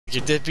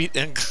Your deadbeat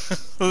uncle.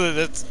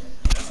 That's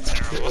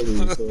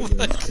terrible.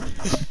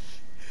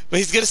 But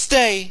he's gonna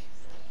stay.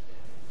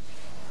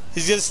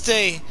 He's gonna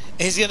stay,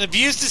 and he's gonna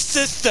abuse the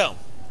system.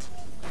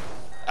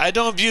 I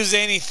don't abuse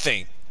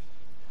anything.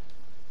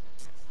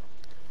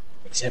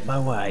 Except my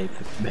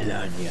wife,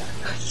 Melania.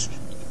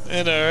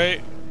 And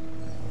alright.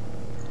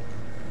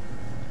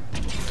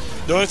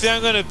 The only thing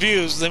I'm gonna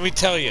abuse, let me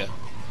tell you,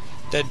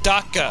 that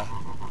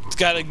DACA's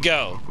gotta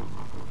go.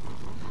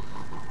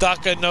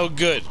 DACA no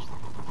good.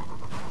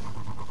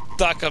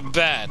 DACA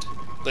bad.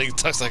 Like, he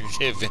talks like a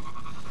kid, man.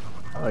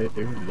 Oh, yeah,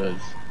 he really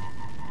does.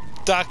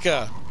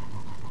 DACA.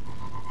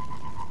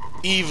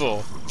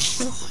 Evil.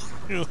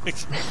 Bro,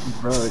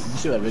 you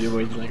see that video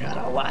where he's like, I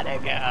don't wanna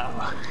go.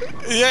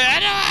 Yeah, I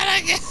don't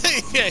wanna go.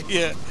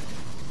 Yeah.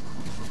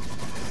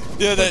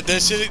 Yeah,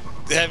 that shit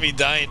had me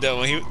dying though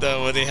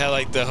when they had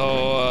like the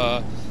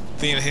whole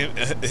thing of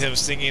him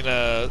singing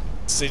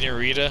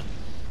Senorita.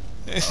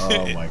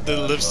 Oh my god. The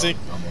lip sync.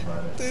 I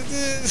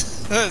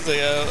was like,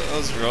 I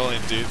was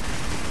rolling, dude.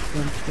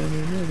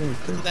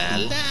 La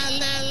la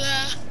la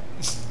la.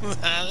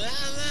 La la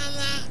la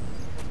la.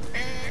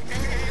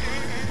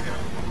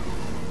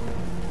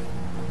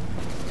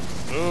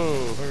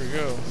 Oh, here we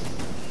go.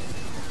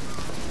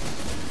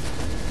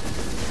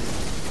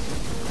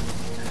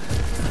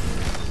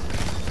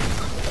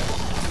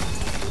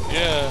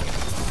 Yeah.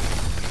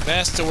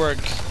 Masterwork.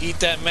 Eat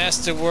that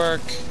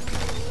masterwork.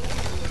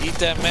 Eat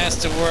that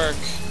masterwork.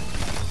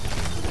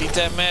 Eat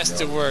that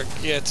masterwork.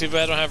 Yeah, too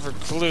bad I don't have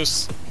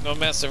recluse. No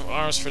master of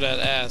arms for that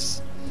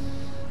ass.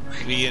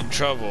 Be in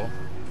trouble.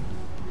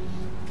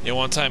 Yeah,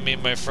 one time me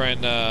and my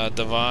friend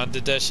Devon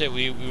did that shit.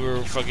 We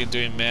were fucking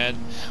doing mad.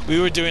 We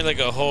were doing like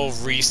a whole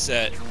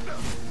reset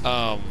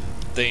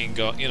thing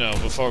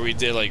before we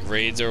did like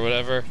raids or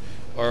whatever.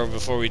 Or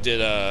before we did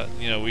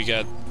we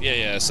got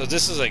so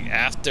this is like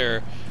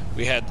after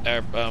we had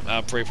our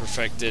outbreak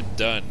perfected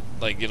done,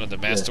 like the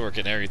masterwork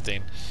and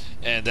everything.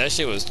 And that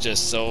shit was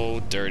just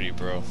so dirty,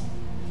 bro.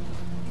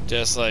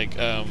 Just like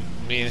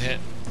me and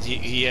him,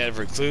 he had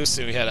recluse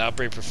and we had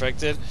outbreak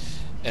perfected,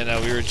 and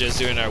we were just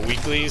doing our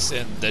weeklies,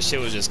 and that shit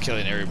was just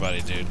killing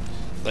everybody, dude.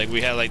 Like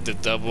we had like the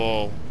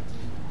double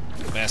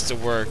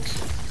masterwork,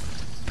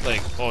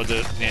 like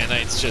the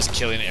nanites just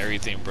killing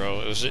everything,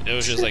 bro. It was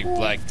just like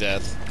Black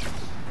Death.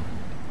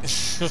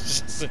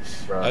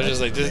 Bro, I was just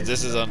like,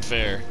 this is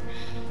unfair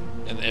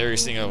in every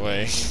single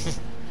way.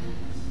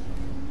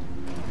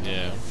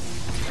 Yeah.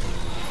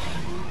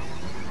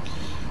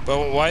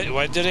 But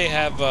why do they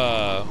have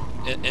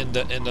in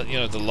the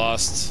the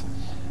lost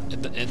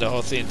in the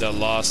whole thing, the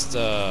lost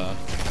what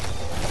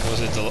was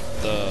it,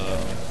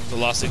 the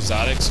lost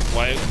exotics?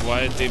 Why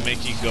did they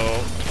make you go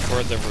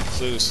for the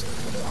recluse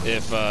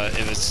if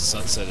it's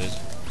sunsetted?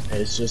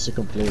 It's just a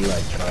complete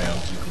like try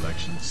out two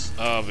collections.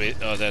 Oh,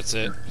 that's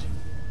it.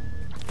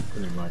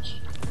 Pretty much.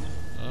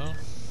 Oh,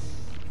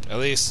 at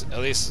least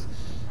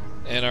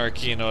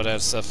Anarchy and all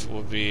that stuff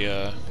will be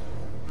at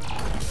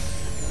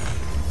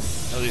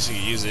least you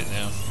can use it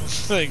now.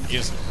 Like,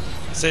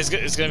 say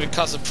it's gonna be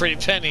cost a pretty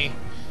penny,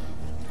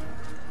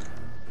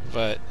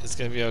 but it's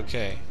gonna be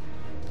okay.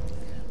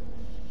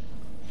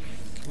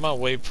 Come on,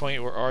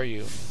 Waypoint, where are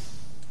you?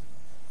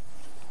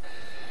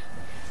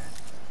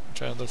 I'm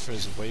trying to look for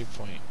his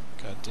waypoint.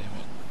 God damn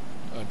it!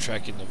 Oh,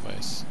 tracking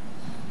device.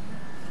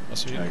 I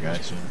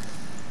got you.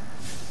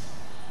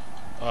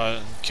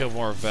 Kill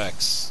more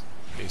Vex,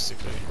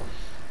 basically.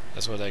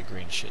 That's what that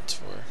green shit's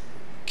for.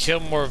 Kill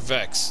more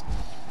Vex.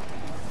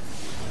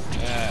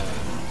 Yeah.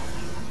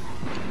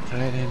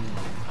 Titan,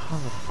 how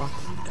the fuck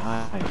did you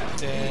die? I'm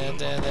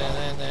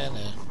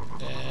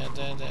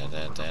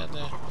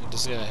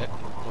just gonna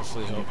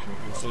hopefully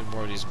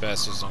more of these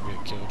bastards don't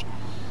get killed.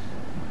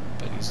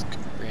 But these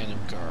random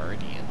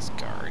guardians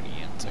are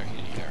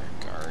here.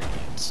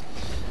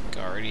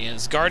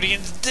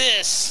 Guardians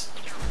this!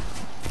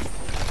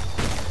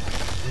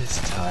 This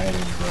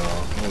Titan, bro.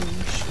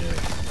 Holy shit.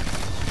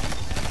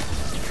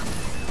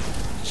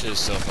 Shit is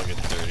so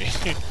fucking dirty.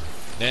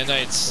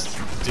 Nanites,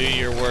 do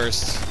your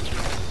worst.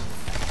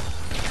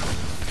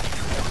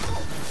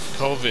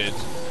 COVID.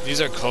 These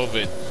are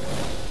COVID.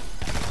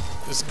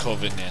 This is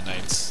COVID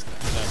nanites.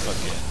 Not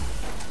fucking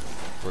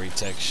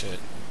Braytech shit.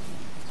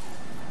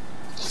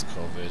 Just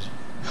COVID.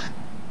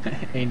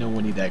 Ain't no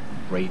one need that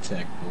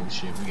Braytech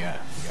bullshit. We got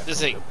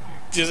This ain't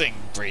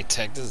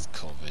Braytech. This is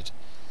COVID.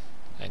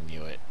 I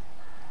knew it.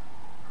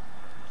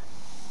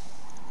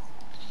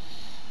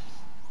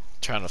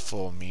 Trying to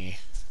fool me.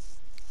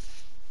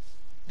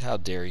 How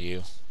dare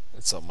you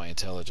insult my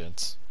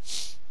intelligence?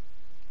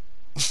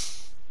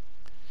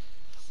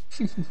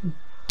 Oh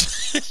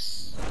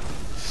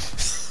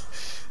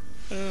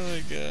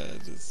my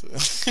god.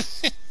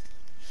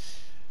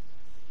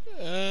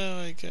 Oh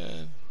my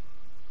god.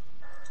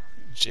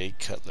 Jay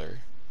Cutler.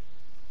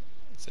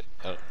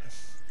 Oh.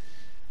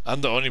 I'm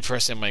the only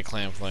person in my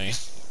clan playing.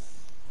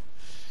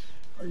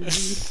 Are you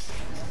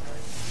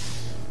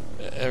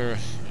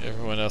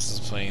Everyone else is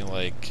playing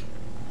like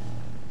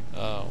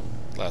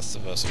Last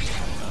of Us or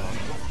something.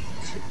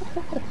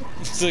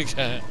 It's like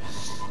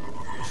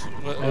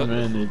Hey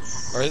man,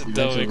 it's Or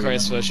Devil May Cry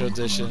Special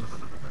eventually Edition.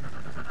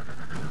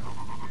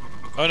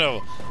 Oh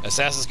no,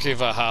 Assassin's Creed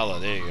Valhalla.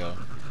 There you go.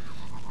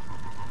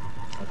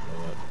 I feel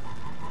that.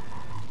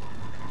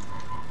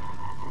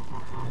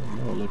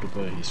 Oh, look at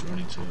that. He's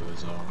running to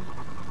his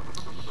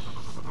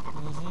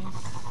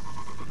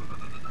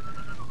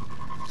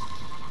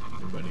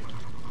Hey, buddy.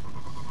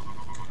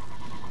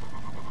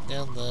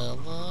 La, la,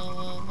 la,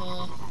 la,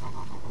 la.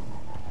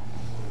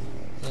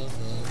 La, la, la,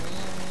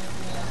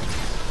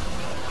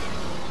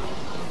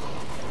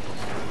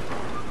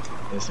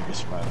 This nigga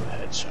survived a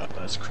headshot.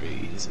 That's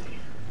crazy.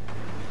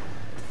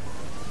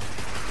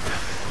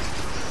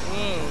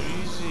 whoa,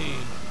 easy.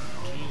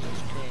 Jesus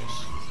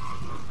Christ.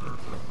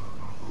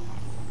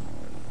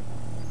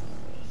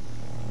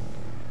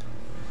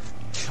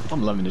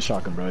 I'm loving the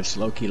shotgun, bro. It's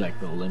low key like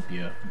the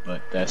Olympia,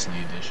 but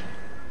Destiny edition.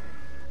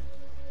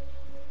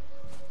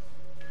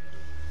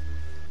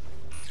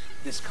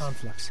 This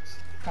conflux,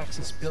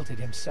 Praksis built it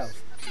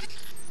himself.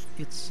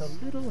 It's a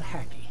little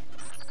hacky.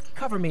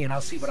 Cover me and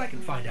I'll see what I can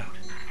find out.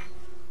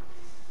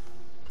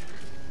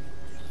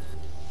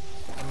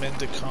 I'm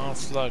into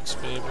conflux,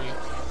 baby.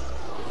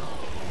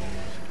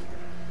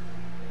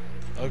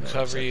 I'll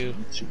cover you.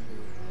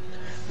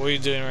 What are you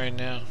doing right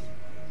now?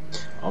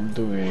 I'm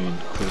doing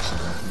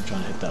Crucible. I'm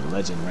trying to hit that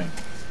legend rank.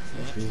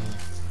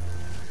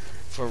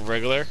 For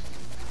regular?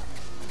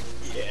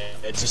 Yeah,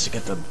 it's just to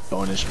get the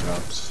bonus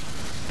drops.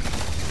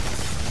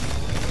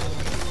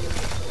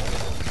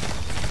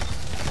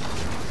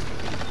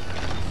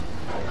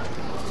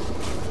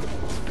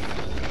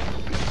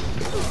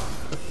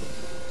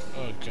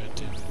 Oh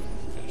goddamn!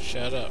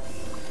 Shut up!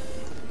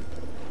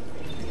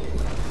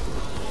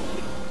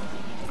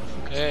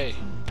 Hey!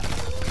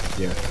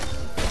 Yeah.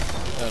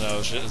 Oh no, I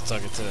was just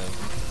talking to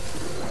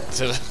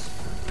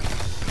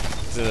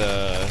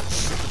the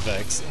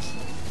Vex.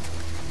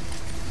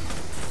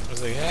 I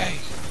was like, hey!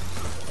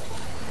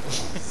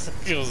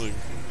 It was like,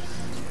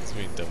 it's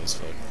being dumb as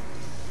fuck.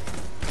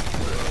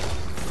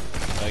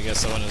 I guess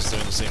someone is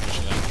doing the same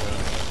mission I'm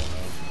doing.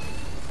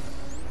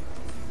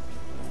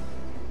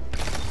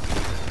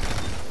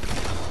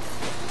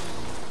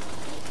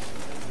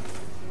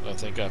 I don't know. Oh,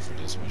 thank God for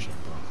this mission,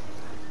 bro.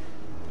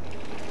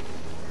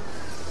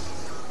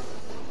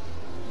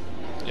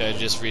 Yeah, I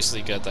just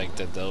recently got like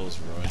the Dells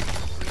ruined.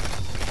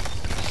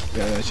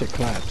 Yeah, that shit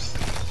claps.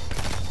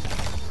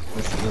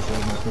 That's one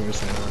of my favorite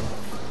scenario.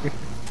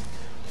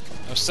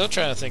 I'm still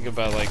trying to think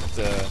about like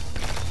the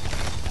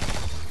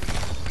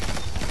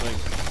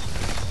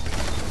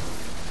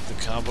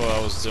combo I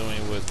was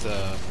doing with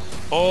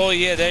oh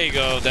yeah, there you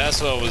go.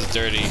 That's what was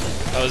dirty.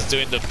 I was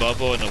doing the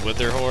bubble and the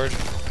wither horde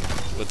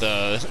with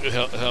the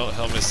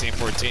helmet scene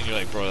 14. You're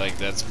like, bro, like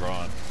that's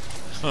wrong.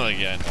 I'm like,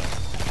 yeah, I know.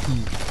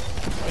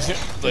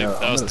 Like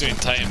Yeah, I was doing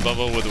Titan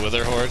bubble with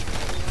wither horde.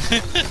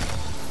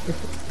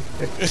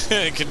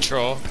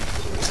 Control.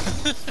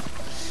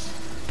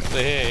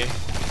 But hey.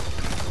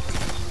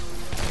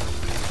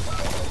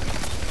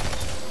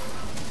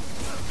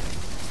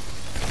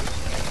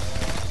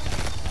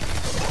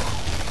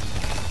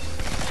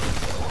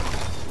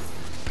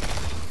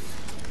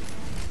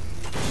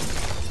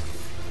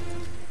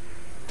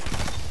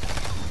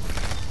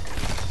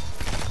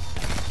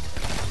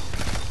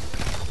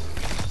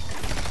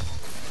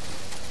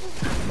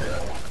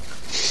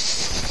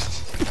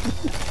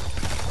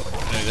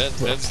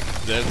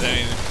 I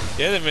mean,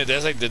 yeah, admit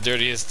that's like the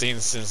dirtiest thing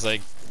since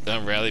like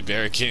rally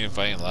barricade and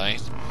fighting line.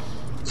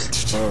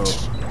 Oh,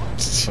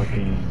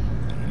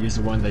 fucking use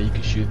the one that you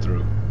can shoot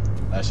through.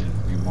 That should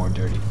be more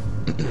dirty.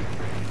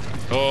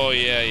 Oh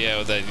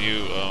yeah, that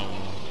new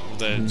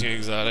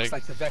exotic. Looks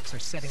like the Vex are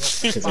setting up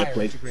Because fire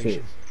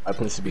integration. I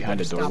place it behind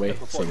the doorway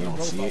so they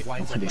don't see it.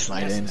 And when they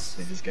slide in,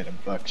 they just get a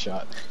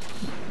buckshot.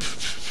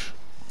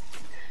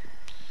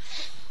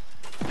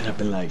 And I've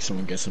been like,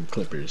 someone get some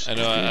clippers. I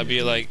know. I'd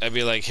be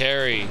like,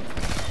 Harry,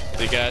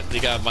 they got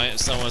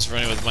someone's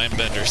running with mind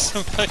benders.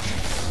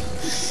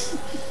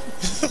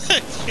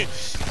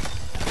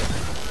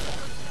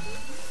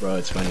 Bro,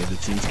 it's funny. The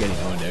team's getting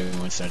owned.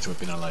 Everyone starts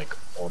whipping out like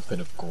all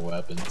pinnacle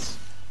weapons.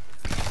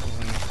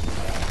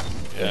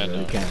 Yeah, I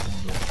know.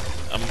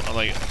 I'm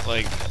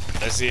like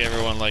I see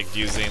everyone like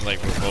using like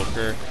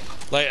Revoker.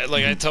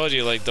 Like I told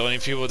you, like the only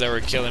people that were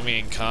killing me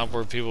in comp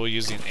were people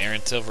using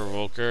Aaron Till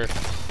Revoker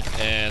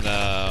and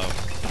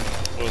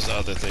what was the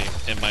other thing?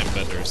 And mind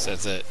benders.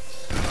 That's it.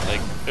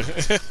 Like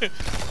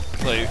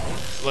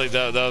like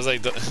that was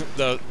like the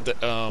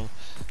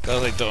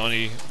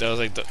only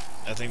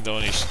I think the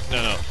only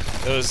no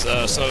it was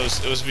so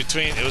it was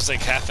between, it was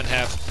like half and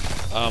half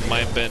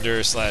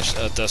Mindbender slash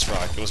Dust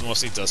Rock. It was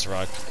mostly Dust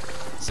Rock.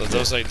 So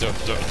those like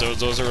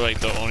those are like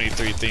the only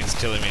three things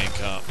killing me in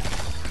comp.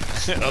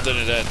 Other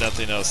than that,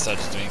 nothing else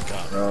touched me in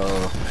comp. Bro,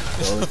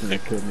 the only thing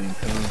that killed me in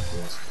comp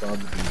was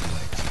probably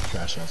like some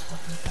trash ass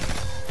fucking thing.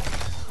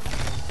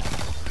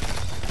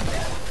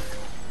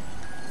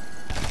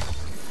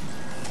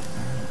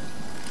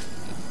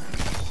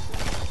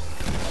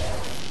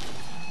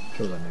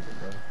 Kill that nigga,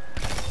 bro.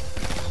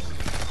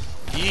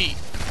 Yeet!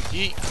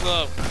 Yeet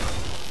club!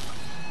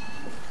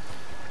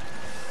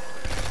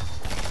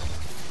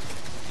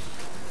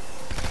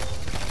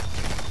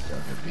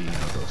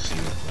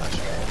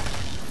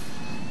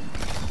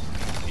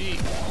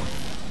 yeet.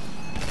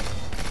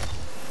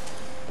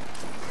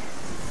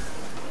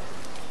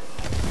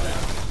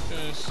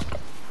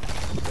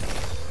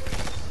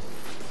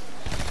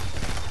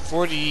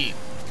 40 yeet.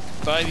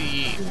 5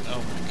 yeet. Oh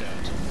my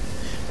god.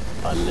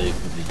 I live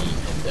for the yeet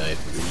and die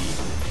for the yeet.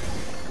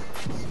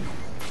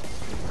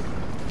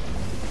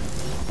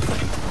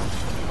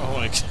 Oh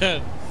my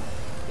god.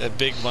 That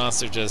big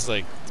monster just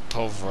like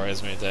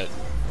pulverized me. That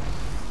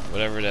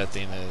whatever that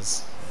thing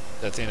is.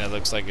 That thing that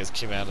looks like it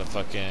came out of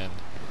fucking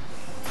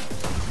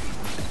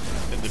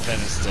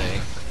Independence Day.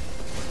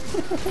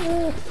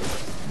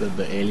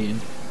 The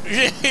alien?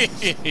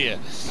 Yeah.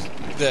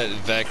 That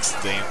Vex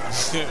thing.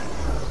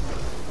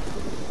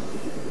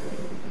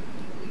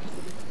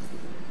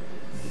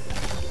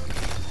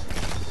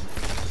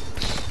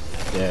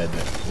 Yeah,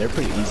 they're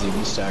pretty easy.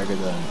 We stagger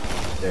them.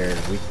 Their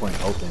weak point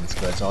opens,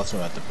 but it's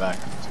also at the back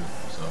too.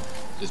 So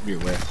just be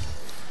aware.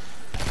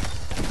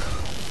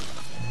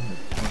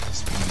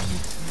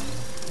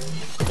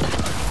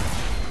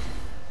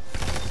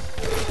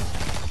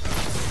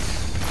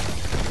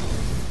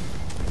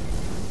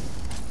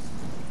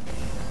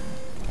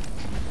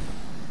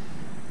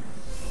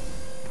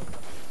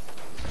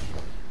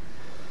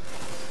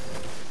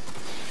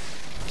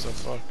 So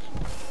fuck.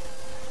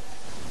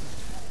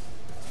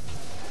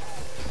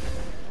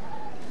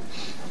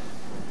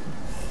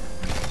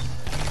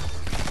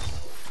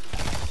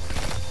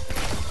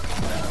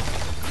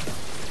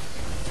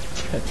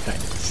 That guy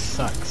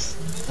sucks.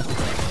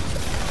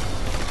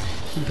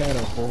 He had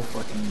a whole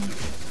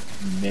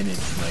fucking minute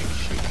to like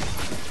shoot.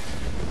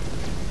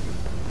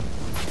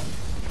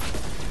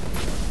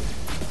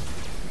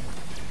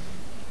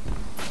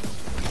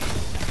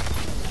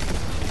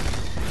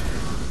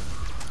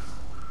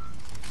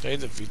 How do you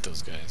defeat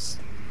those guys?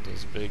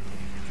 Those big...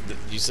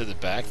 You said the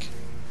back?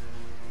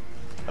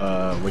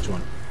 Which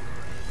one?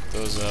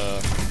 Those,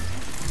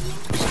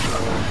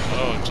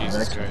 Oh,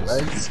 Jesus Christ.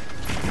 Right?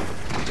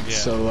 Yeah.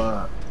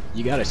 So,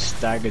 you gotta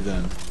stagger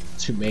them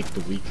to make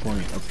the weak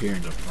point appear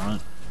in the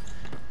front.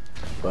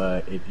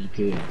 But if you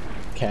could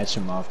catch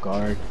them off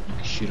guard, you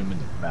can shoot them in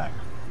the back,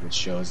 which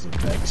shows the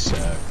Vex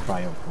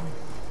cryo point.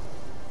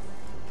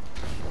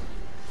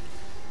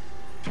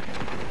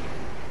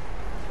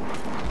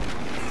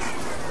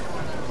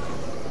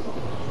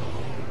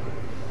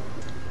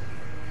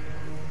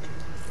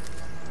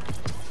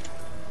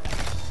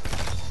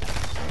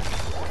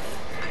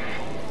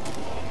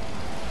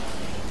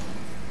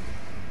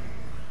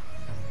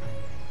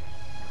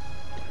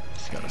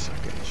 Just gotta suck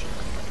at shit.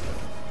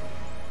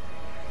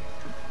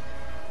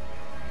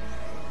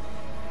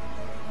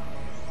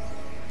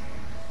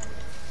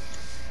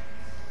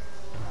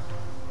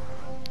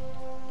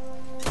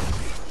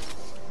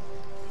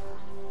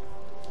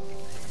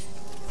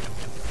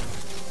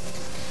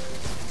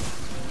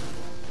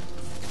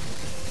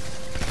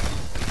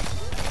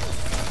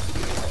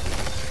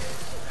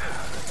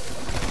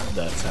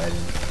 That's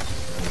hiding.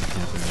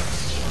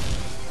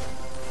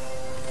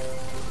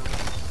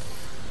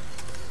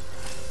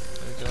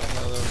 There we go,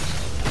 my little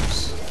campers.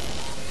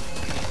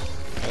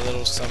 My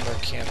little summer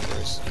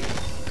campers.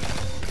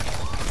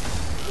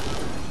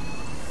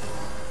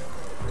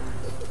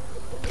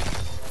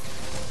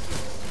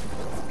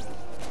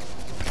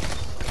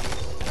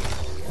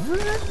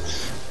 What?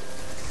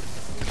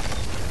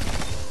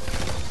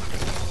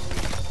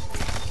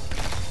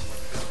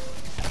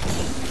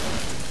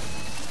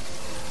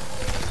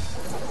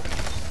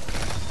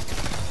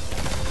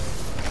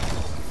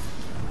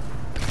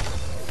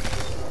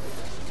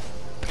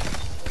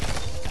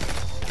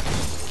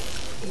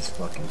 It's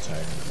fucking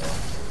tight, bro.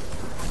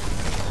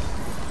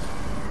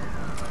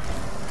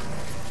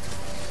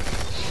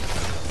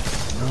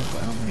 No, by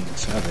all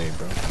means, have a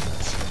bro.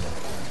 That's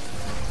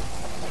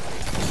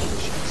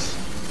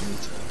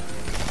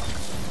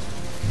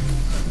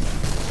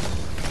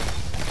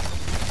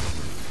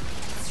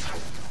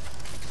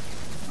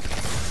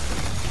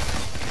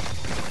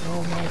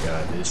oh my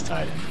god, this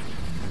Titan.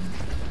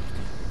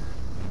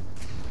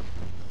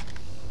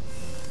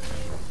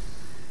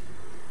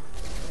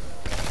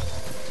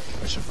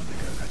 Push up on the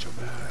guy, got your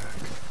back.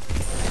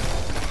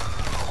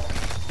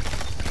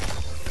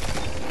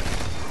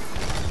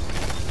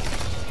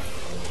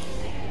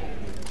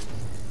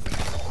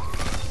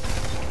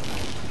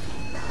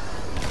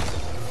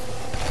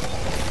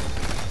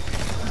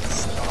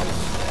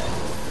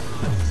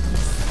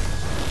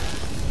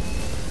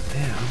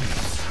 Damn, how many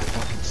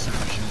fucking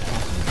stars you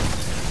talking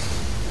about?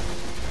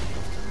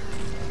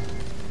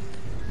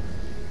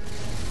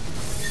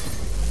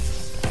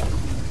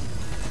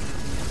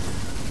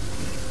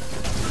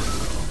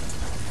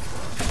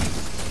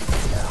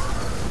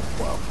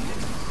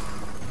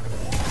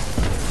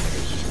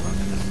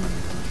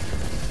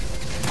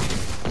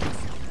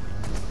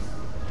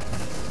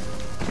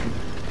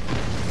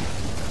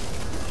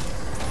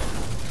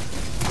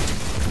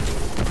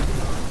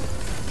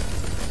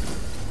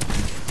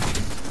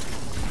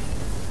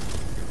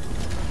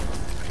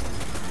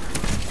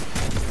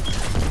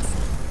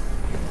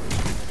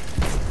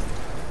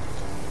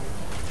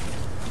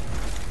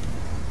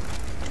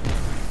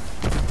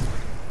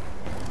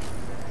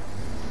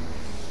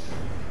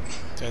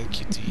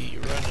 QTE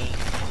running.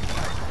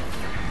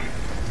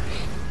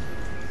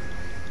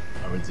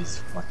 I would just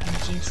fucking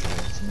jinx it.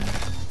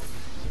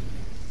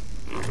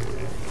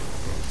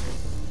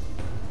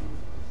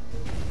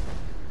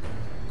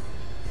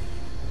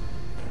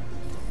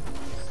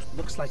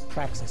 Looks like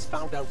Praksis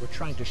found out we're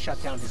trying to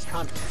shut down his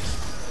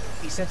contacts.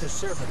 He sent a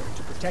servitor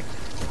to protect it.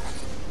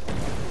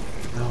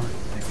 No, I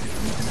think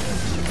we can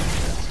have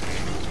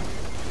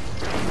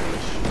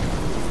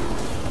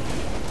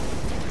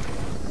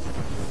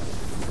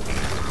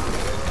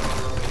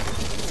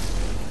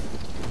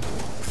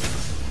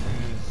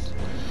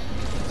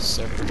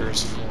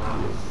Separators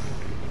form.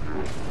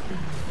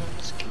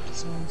 Just keep the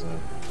zones up.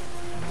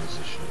 Use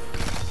this shit.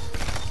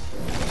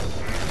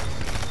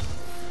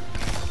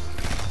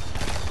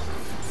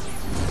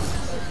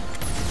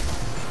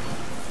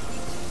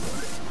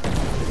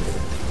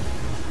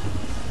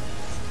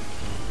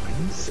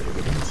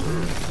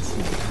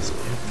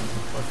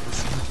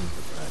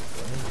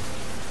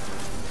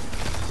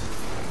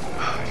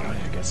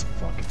 I got some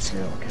fucking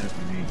skill.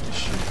 Can't need this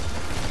shit.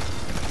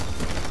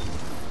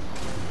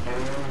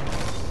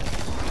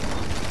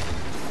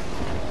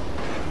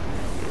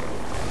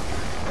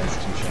 That's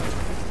two shots.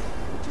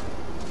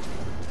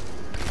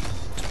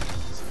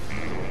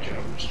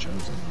 Traveler's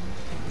chosen.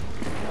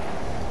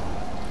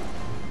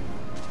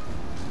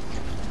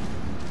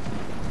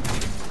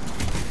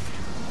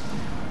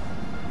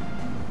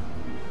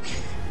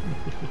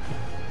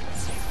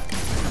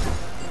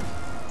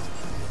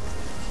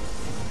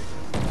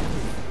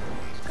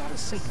 Got a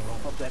signal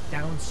off of that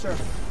down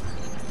server.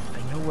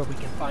 I know where we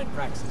can find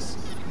Praksis.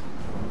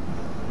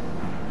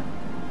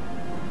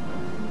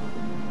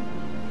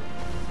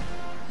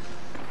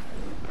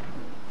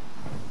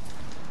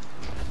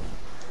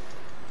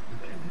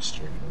 Okay,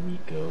 Mr.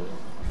 Nico. What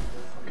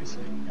the fuck is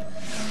it?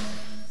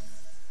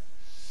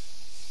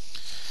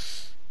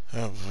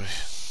 Oh boy.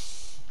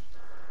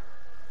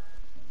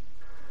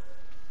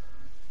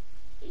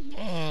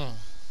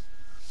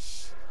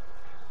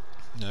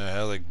 No,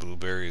 I like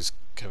blueberries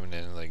coming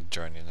in and like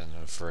joining in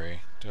the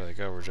fray. They're like,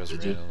 oh, we're just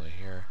randomly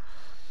here.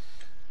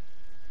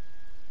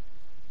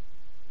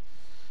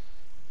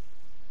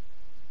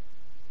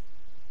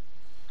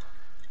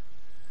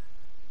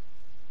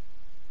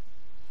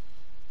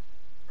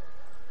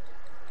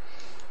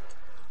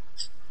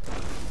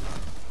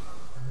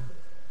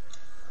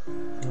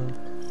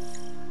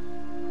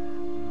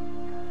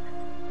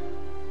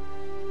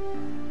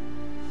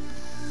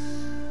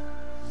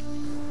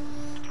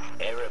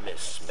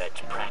 Met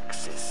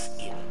Praksis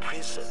in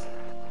prison,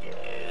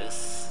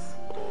 yes?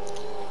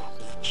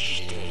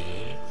 Each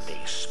day they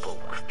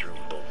spoke through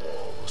the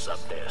walls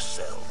of their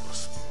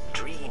cells,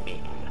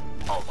 dreaming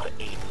of a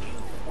new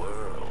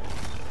world.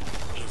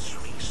 His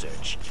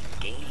research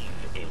gave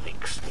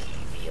Elixir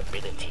the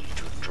ability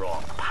to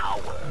draw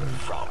power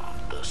from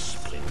the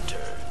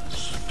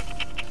splinters.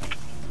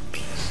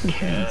 Be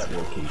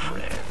careful,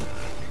 friend.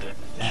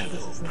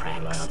 Kill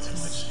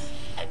Praksis,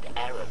 and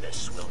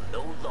Aramis will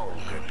no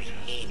longer be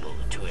able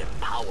to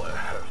empower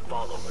her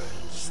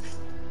followers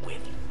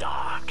with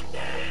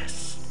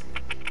darkness.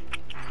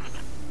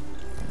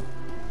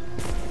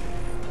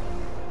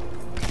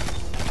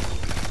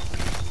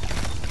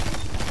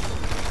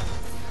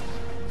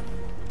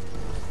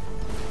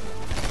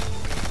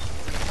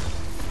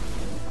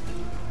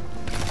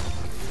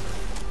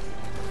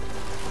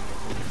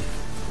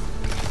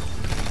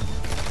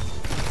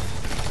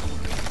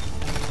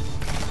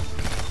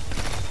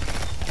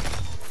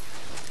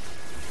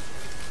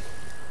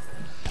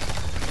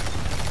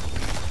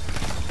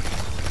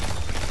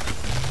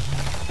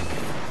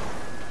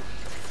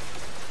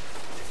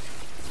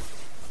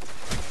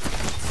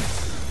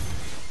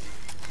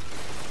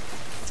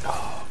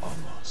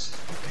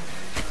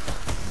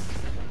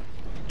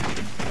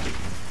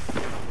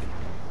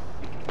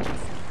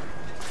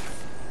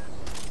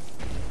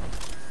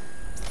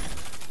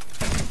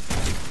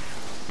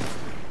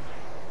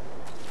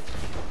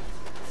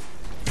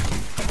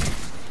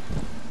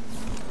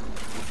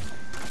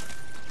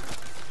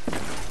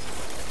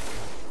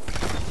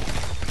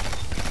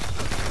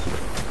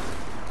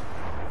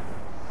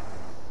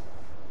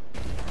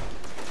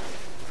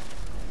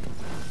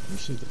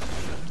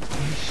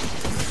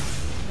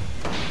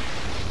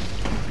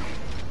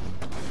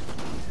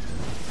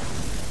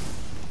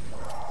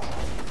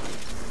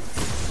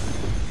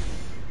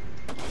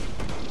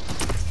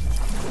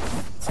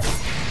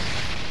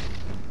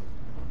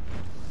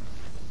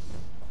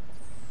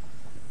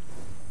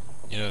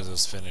 You know,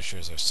 those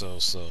finishers are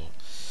so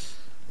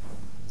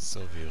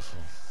beautiful.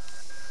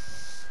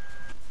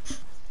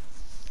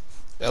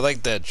 I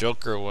like that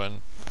Joker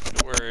one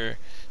where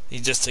he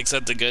just takes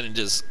out the gun and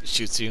just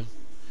shoots you.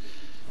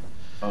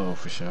 Oh,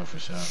 for sure, for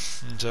sure.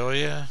 So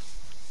yeah.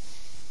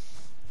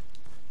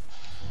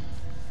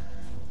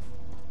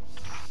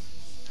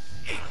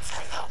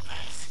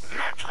 Interlopers,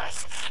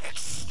 necklace,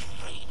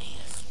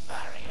 extraneous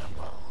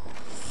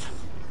variables.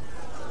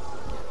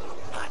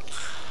 But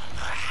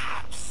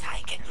perhaps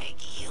I can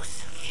make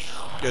use of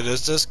you. Yeah,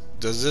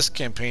 does this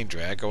campaign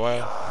drag a while?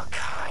 Your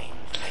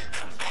kindly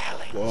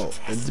compelling Well,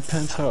 it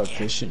depends how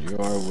efficient you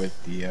are with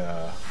the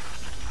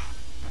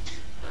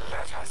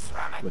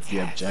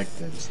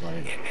objectives.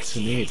 Like, to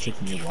me, it took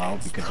me a while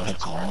because I had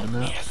to learn the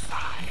map.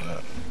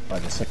 But by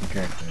the second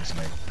character, it's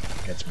like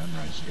gets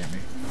memorized. You get me?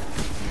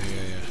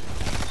 Yeah.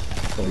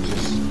 So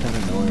just kind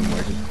of knowing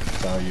where to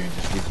tell you and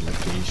just read the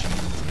locations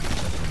and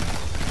stuff like that.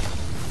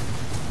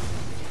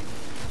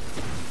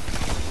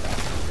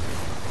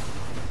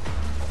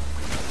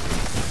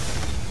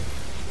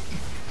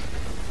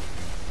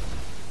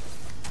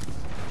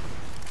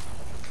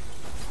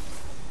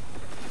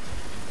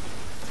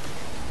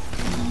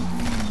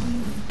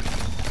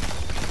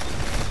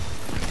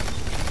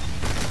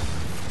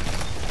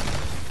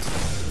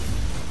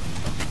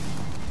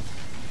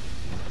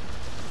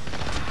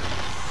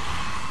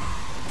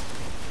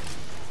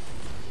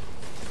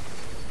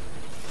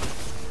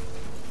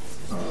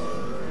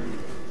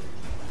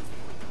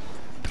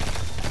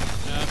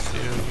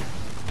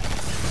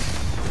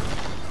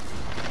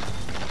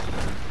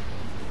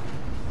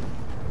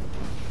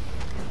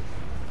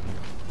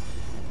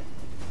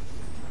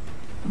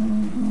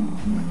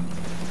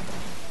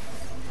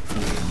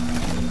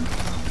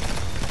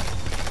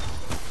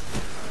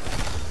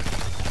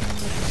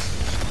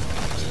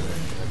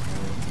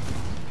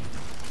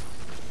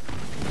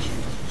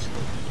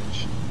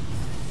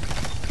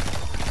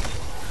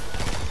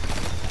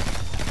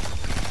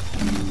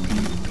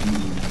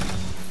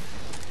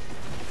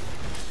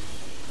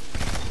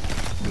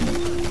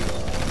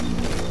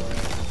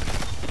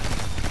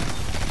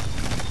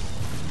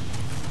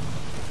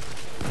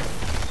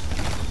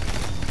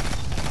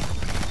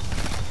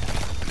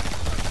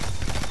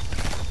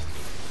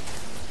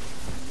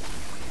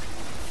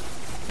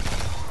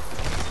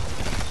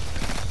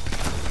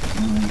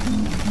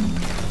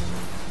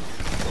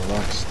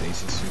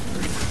 Stasis super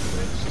good,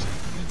 just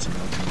it's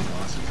melting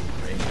bosses with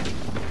rain.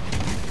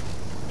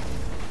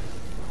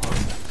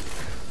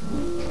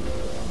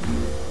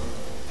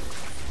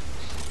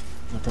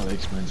 That probably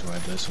explains why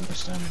it does so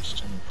much damage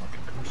to the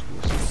fucking coast.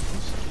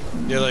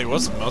 Yeah, like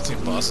what's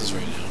melting bosses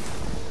right now?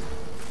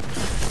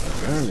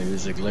 Apparently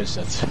there's a glitch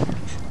that's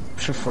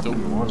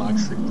fucking Warlock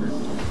secret.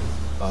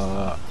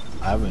 I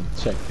haven't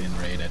checked in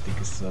raid, I think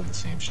it's still the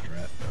same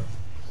strat though.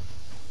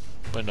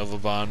 By Nova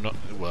Bomb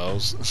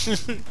Wells.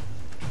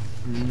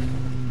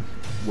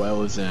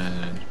 Wells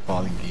and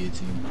Falling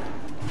Guillotine.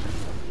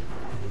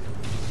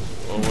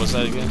 What was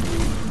that again?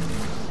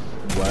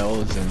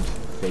 Wells and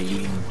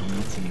Fading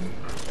Guillotine.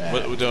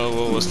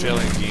 What was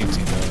failing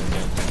Guillotine though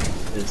again?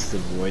 It's the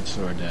Void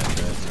Sword that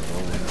does the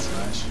whirlwind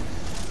slash.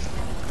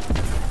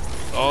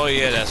 Oh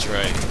yeah, that's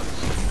right.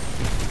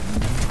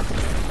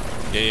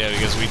 Yeah,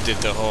 because we did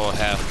the whole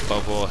half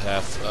bubble,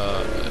 half.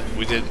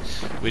 We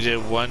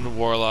did one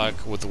warlock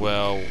with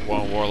well,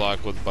 one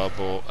warlock with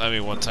bubble. I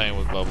mean, one time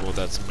with bubble.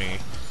 That's me.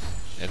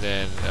 And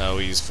then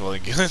we used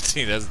Falling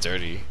Guillotine. That's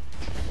dirty.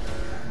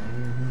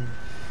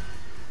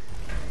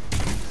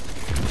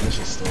 This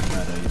is still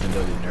meta, even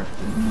though they nerfed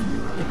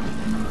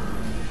it.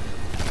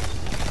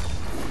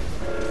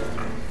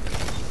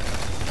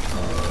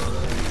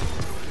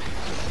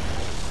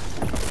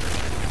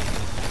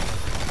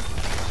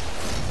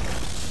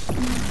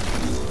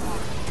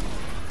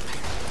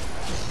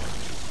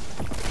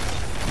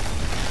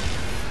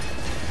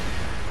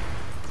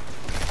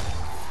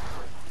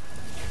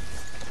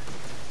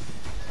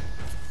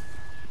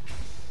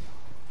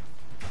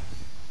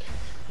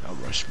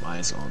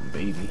 My zone,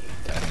 baby.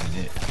 That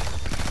ain't it.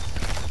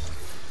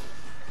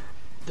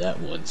 That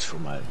one's for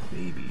my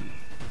baby.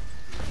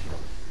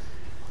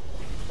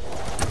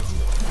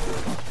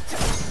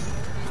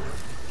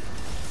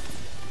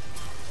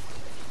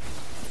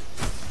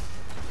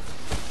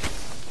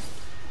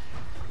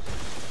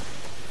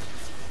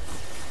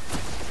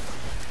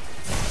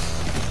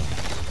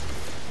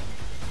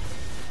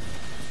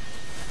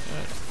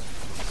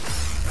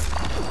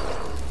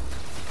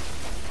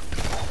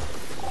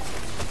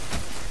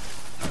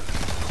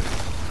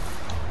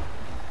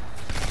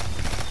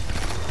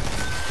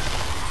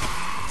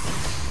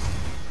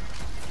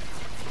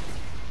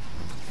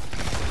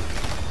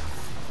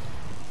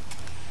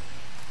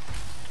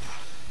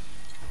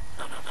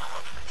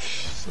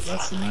 So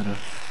that's the meta.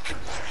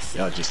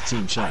 Y'all just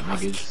team shot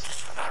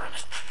niggas.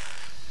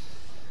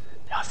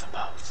 Y'all the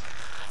most.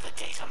 The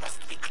data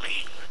must be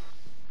clean.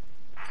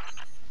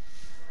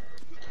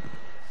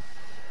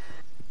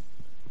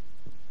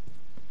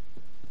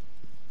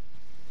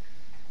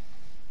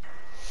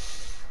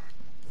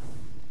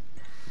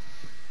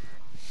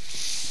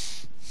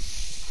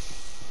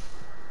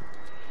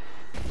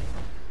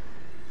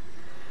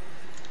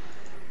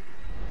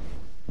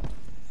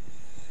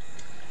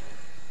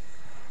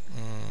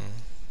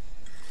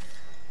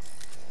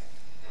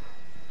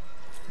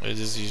 It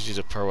is usually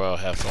the pro out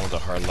have fun with the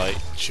hard light,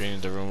 shooting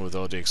in the room with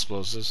all the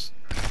explosives.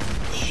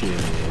 Shit,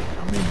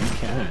 I mean you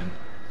can.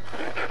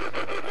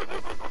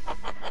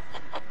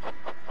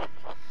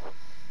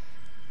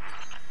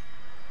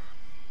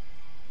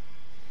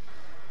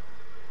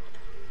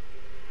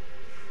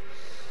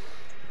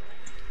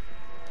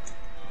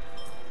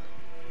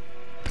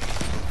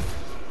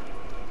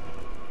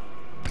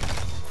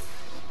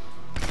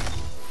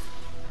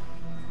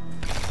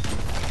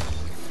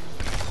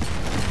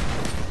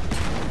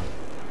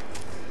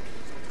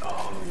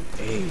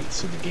 Hey,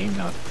 so the game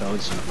now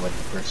tells you what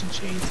the person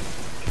changed.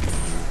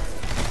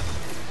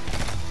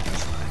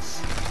 That's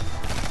nice.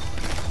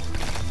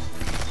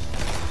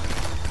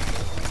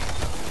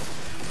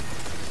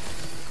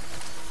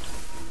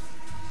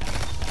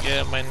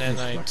 Yeah, my That's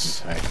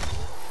nanites. fucking tight.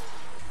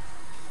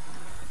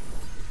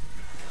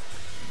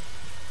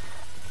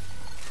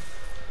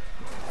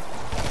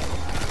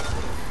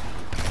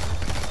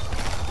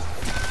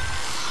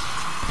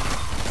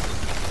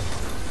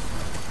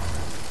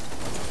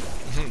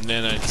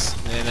 Nanites.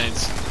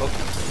 Nanites.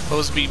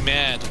 Hoes be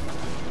mad.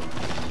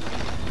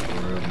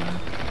 For real, man.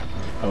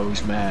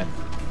 Hoes mad.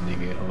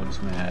 Nigga, hoes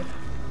mad.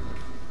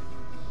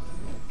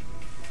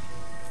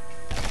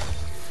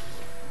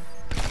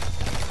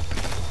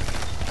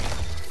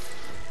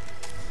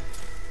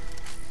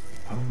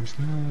 Hoes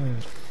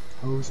mad.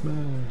 Hoes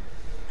mad.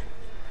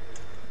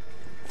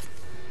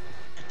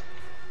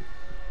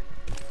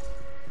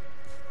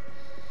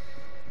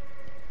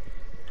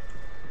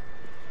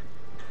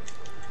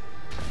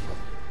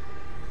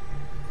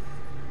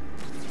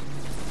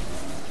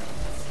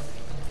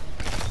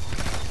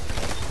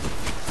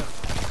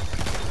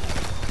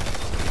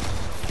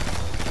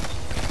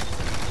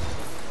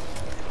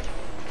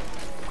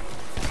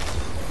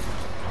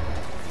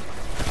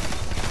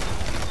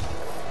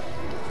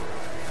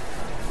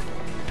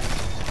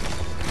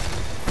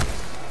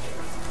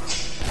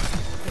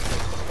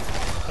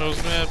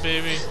 Hoes mad,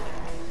 baby.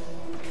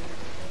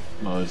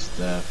 Most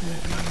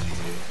definitely, my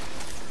nigga.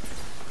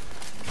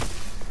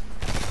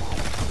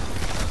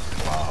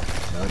 Wow,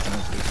 no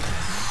time for this.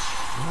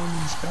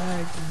 One's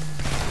back.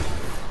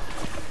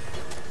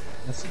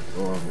 That's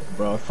adorable,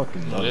 bro. I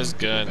fucking love This it.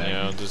 gun,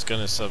 yo, this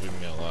gun is subbing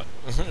me a lot.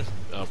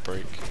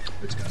 Outbreak.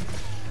 Which gun?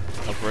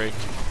 Outbreak.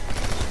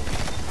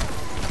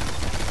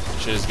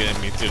 Shit is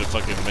getting me through the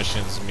fucking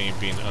missions, me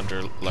being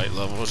under light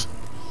levels.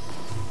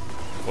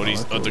 All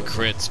these other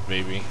crits,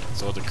 baby.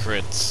 It's all the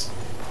crits.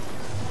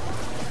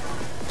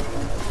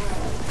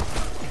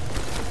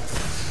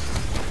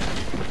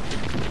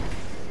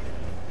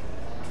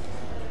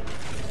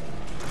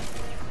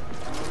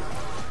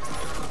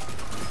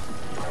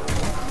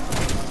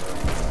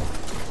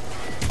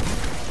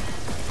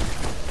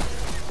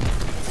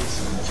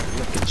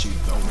 Look at you,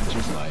 go with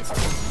your life.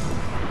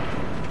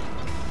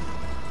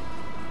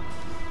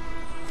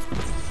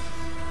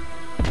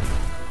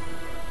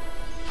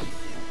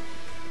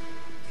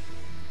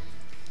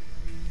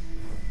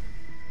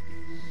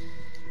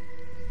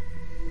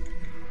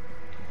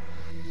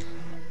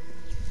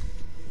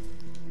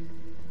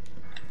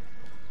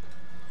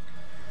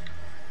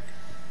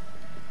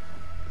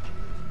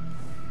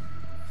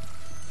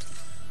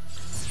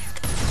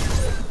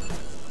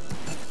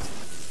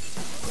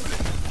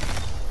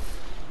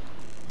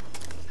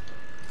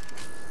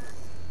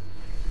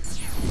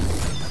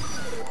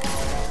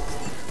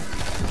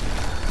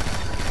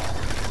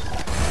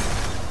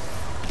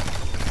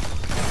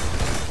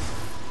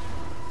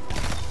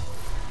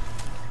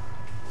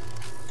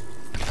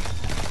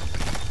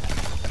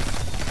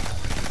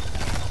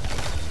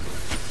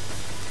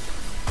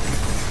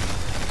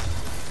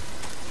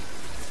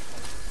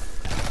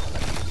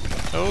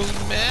 Hoes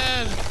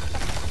mad.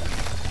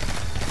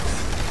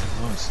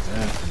 Most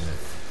definitely.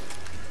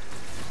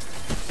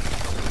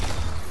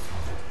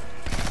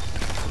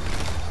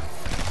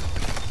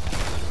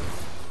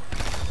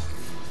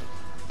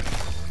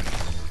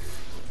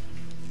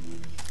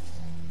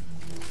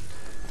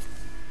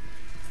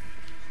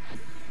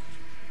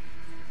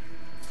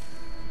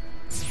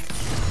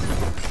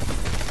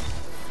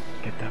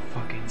 Get that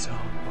fucking zone,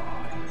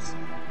 boys.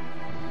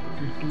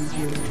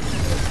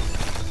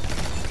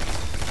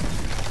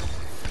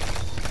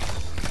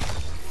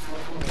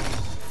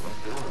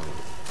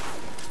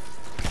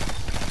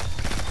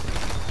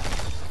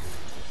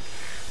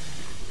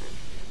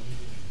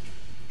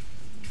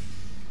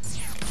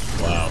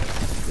 Wow,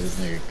 this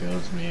nigga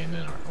kills me and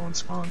then our own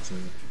sponsor.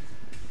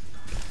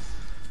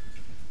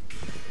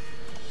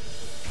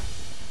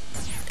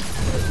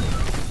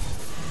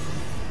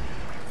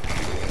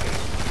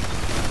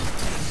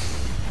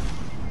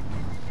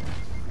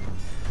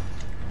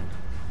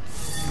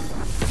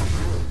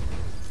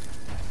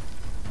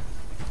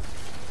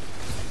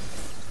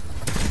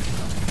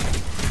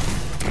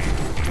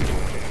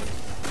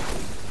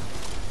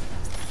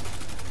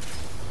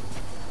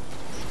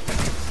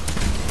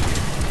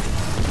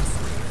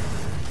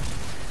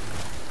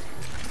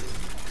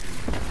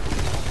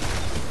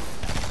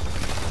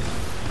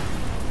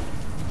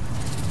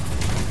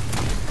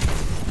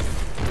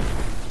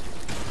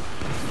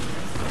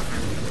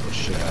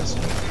 Shit has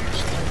no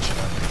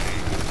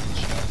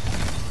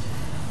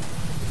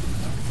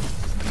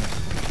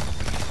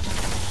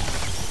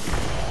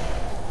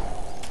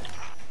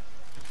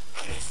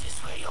This is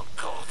where your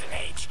golden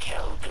age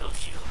kill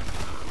built you.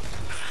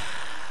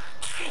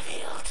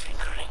 Trivial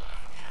tinkering.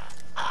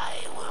 I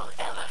will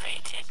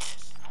elevate it.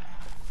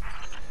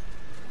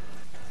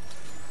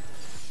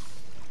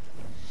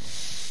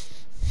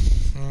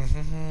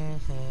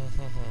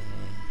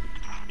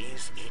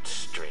 Is it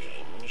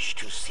strange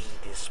to see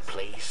this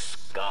place,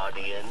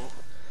 Guardian?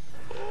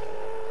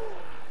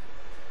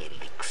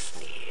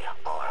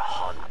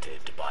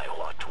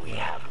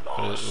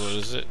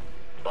 is it?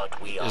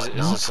 But we are Is it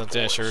not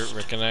something I should forced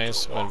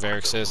recognize to when walk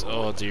Varric says, the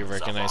 "Oh, do you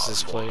roads of recognize our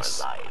this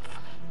place?" former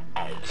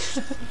life, as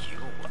you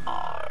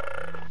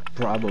are.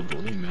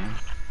 Probably, man.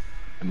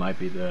 It might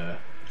be the.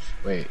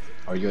 Wait,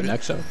 are you an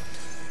Exo?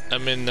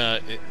 I'm in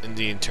the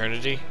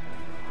eternity.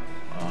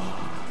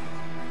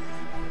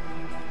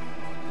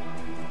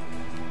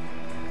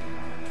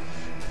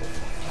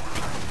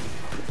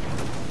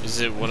 Is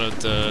it one of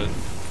the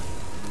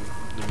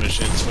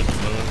missions from the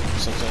moon or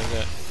something like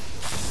that?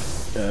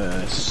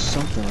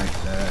 Something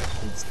like that.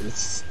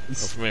 It's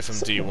Or from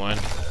D1?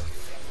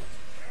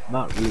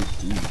 not really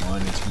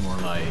D1. It's more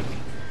like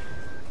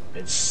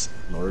it's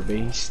lore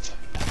based.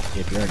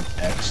 If you're an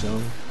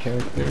Exo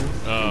character,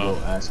 it will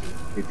ask you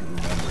if you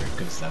remember it,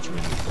 because that's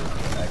really good for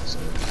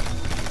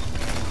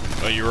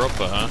Exos. Oh,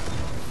 Europa, huh?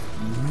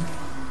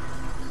 Mm-hmm.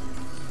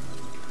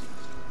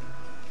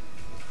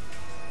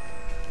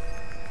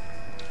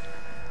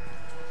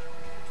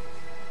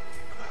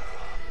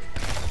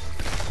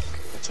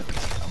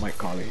 I might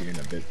call it here in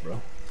a bit,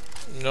 bro.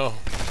 No.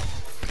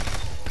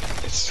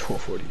 It's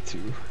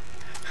 12:42.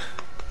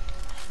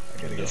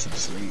 I gotta get some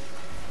sleep.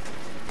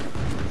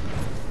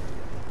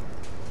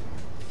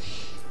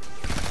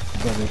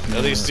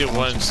 At least do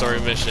one story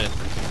mission.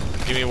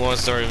 Give me one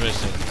story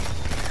mission.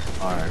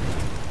 Alright.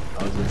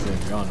 I was gonna say,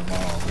 if you're on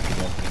tomorrow, we could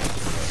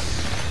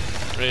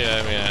definitely. Yeah,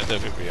 I mean, I'll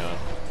definitely be on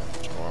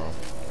tomorrow.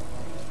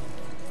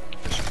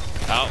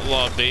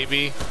 Outlaw,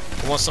 baby.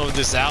 I want some of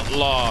this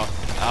outlaw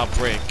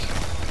outbreak.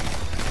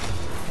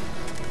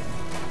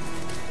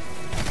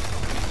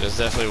 It's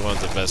definitely one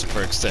of the best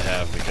perks to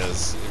have,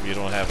 because if you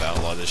don't have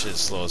outlaw, this shit's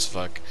slow as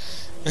fuck.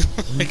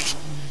 Like,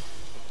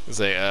 it's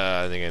like,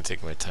 I think I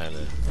take my time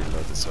to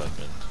reload this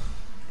weapon.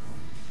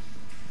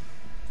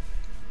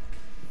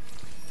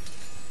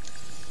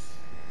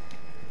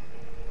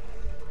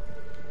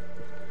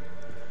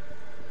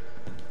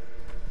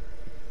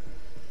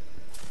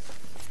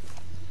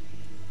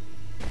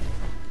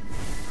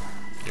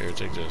 Here,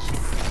 take this.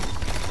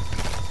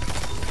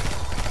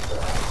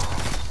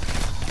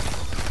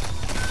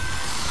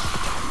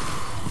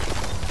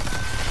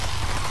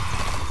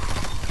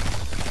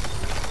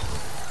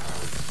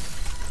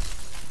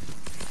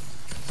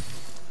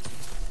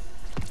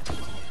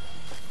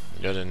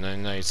 Got in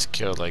 9 nights,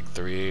 killed like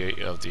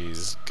 3 of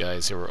these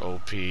guys who were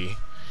OP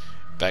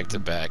back to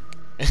back.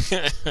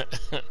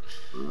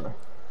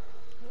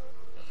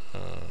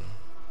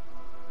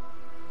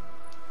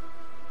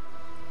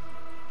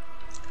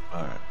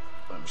 Alright,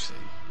 let me see.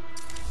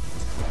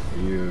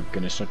 Are you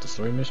gonna start the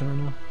story mission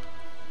right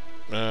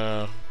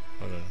now?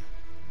 Hold on.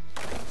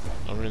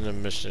 I'm in the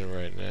mission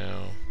right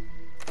now.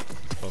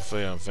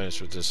 Hopefully I'm finished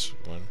with this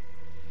one.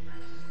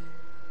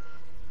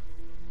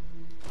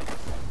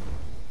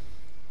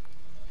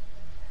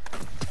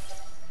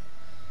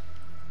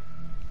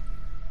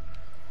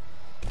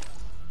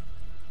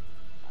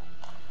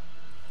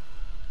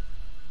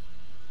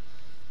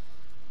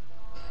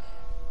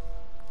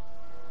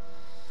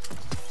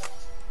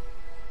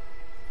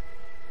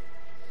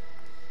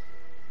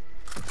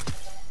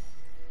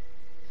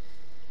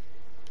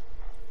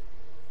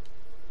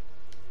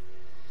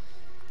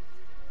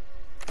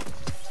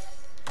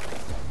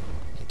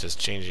 Just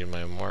changing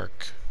my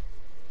mark.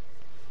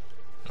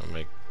 I'm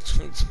like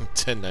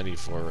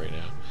 1094 right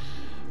now.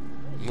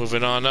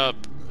 Moving on up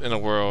in the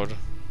world.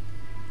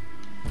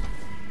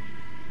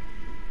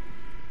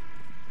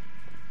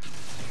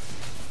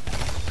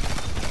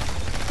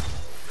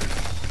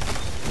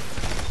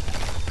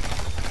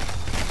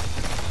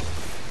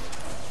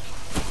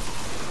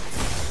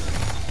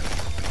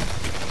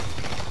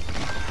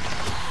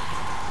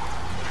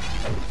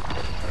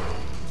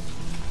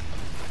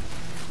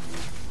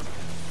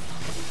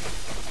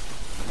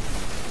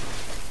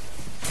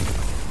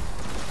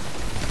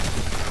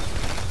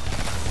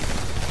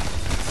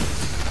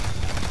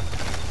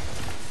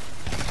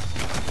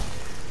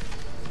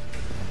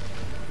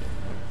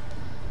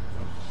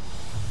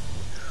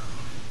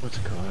 What's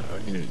it called? I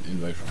need an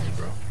invite from you,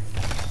 bro.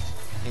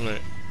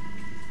 Wait.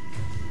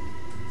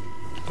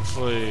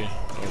 Hopefully.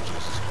 Oh,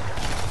 Jesus.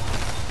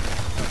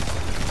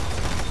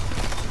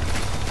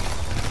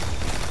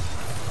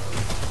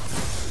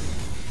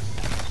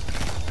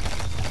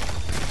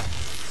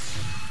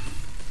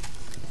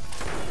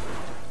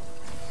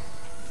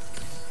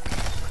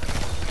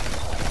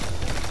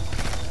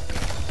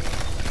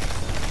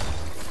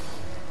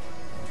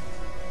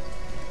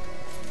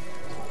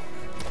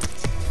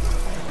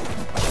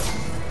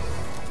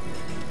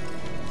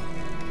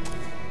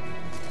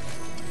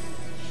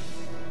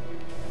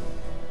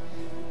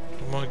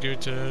 Come on, give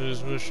it to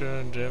this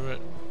mission, damn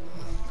it.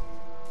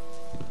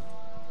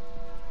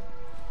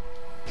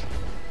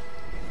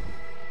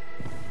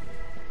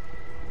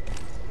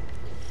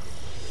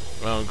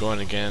 Well, I'm going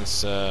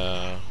against,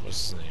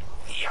 what's his name?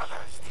 The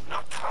others did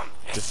not come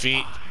this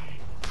Defeat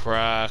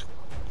far.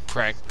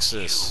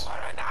 Praxis. You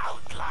are an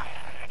outlier,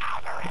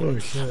 aberrant. Oh,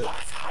 shit.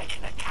 But I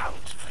can account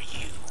for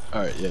you.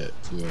 Alright, yeah.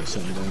 You wanna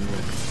send me down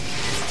here?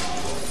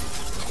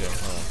 Okay,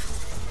 hold on.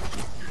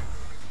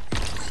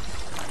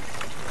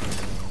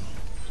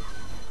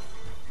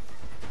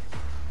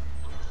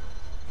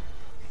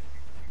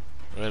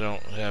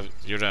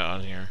 you're not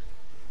on here.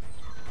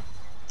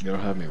 You don't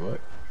have me what?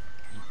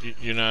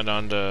 You're not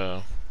on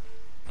the.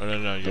 Oh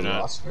no, you're The not.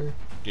 roster?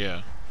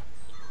 Yeah.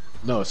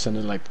 No, send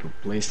it like through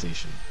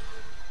PlayStation.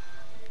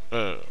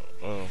 Oh.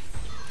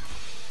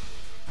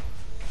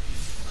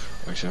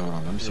 Actually, hold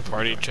on. Let me see. The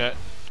party chat.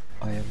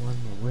 I am on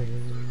the way.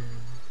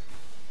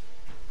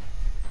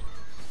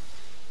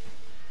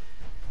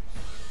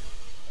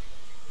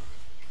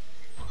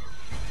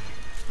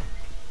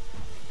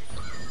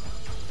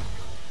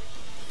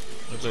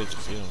 What's like the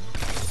feeling?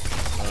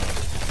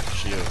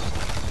 Shield.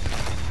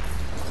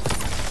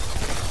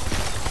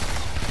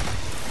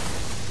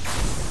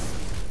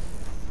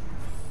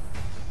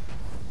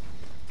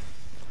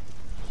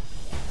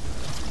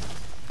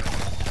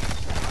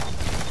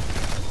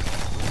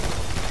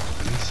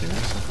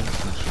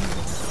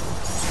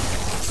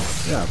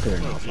 Yeah, I'm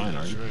clearing offline,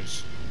 are you?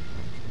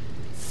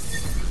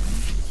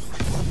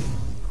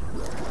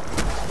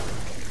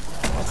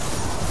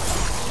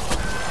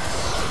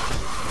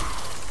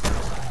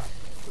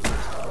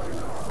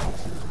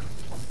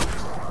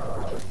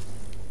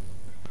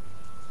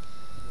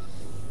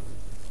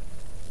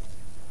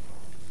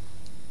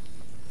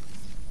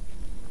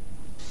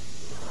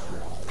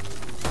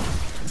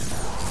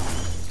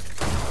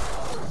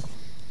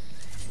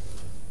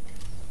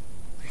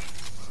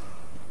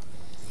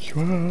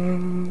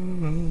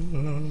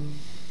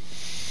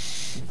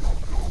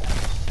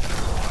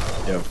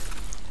 Yo.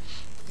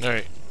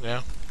 Alright,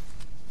 yeah.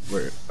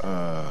 Where?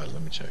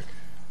 Let me check.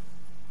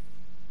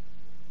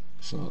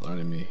 It's not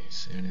letting me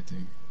see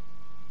anything.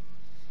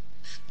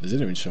 Does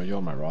it even show you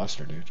on my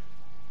roster, dude?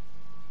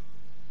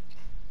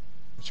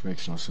 Which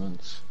makes no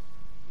sense.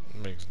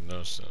 Makes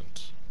no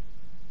sense.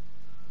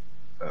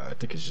 I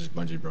think it's just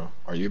Bungie, bro.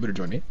 Are you able to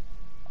join me?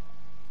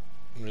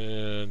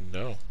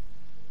 No.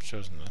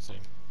 Shows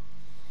nothing.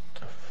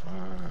 The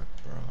fuck,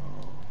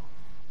 bro?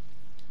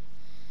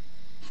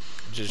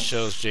 It just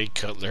shows Jay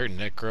Cutler,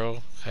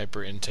 Necro,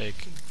 Hyper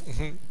Intake.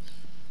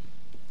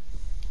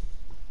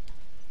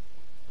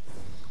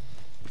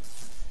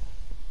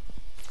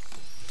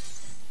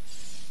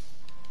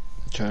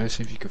 Try to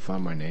see if you can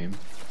find my name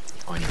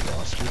on your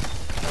roster.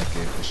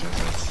 Okay, if it shows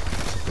that's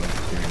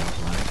appearing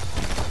offline.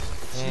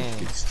 See if it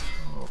gets.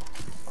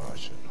 Oh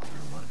shit, no,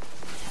 never mind.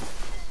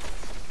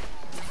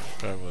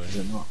 Probably. Is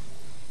it not?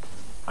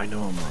 I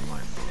know I'm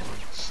online, bro.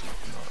 It's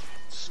not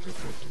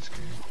stupid, this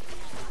game.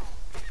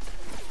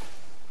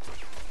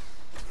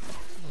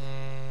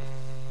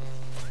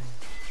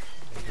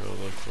 Go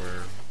look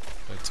for.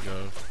 Let's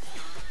go.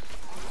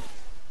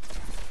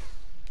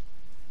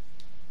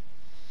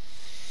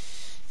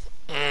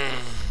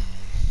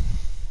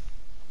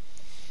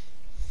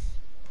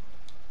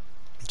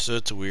 So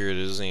it's weird.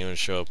 It doesn't even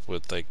show up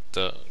with like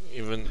the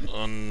even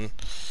on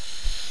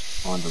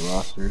the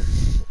roster.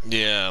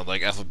 Yeah,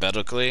 like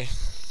alphabetically.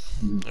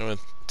 Mm-hmm. I went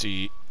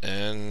to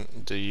N,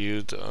 the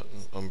U, the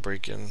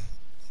Unbreaking.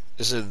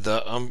 Is it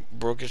the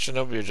Unbroken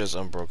Shinobi or just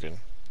Unbroken?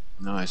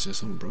 No, it's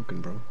just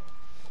unbroken, bro.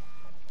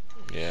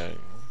 Yeah,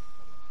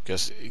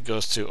 guess it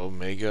goes to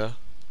Omega.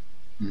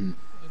 Mm-hmm.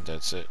 And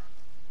that's it.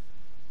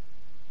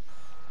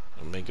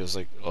 Omega's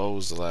like O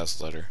is the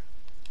last letter.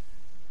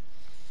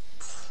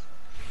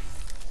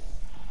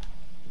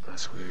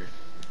 That's weird.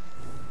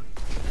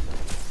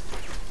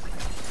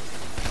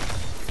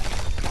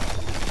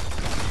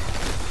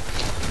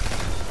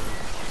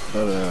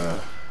 But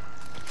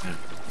man,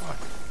 fuck.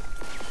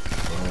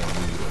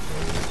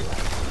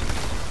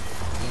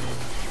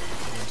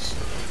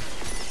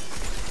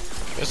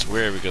 That's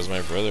weird because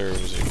my brother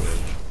was able to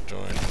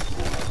join.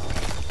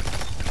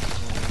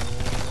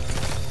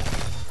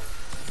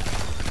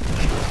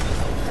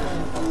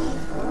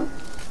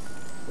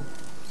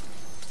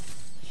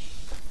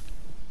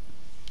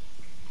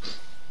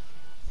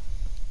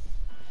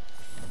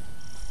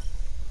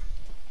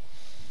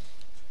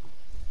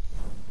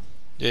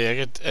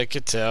 Yeah, I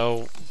could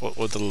tell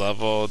with the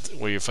level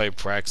where you fight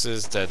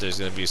Praksis that there's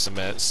gonna be some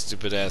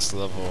stupid ass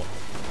level,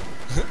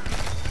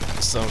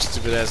 some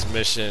stupid ass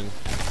mission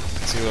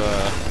to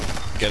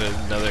get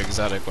another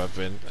exotic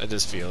weapon. I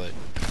just feel it.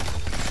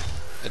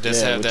 I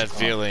just have that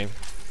feeling.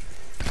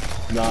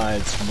 Nah,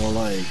 it's more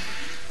like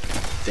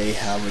they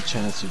have a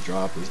chance to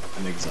drop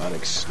an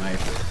exotic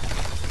sniper.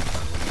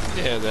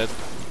 Yeah, that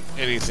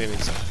anything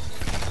exotic.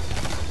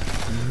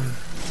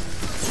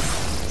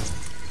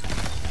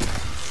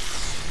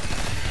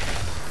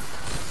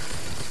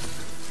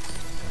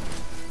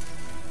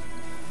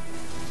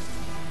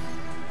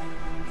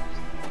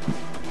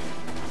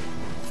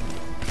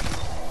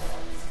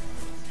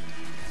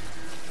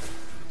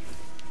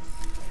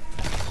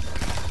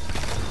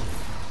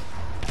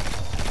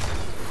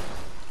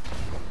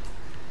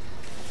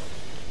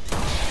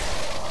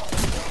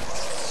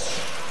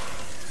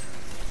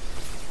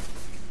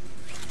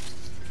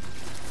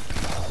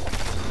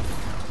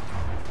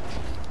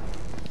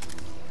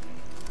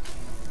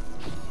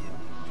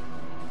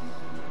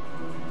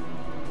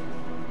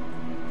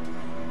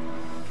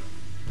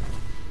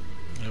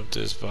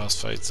 This boss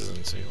fight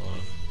doesn't take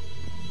long.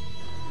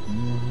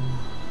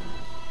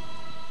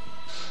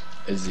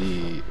 Is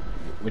he?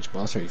 Which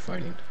boss are you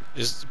fighting?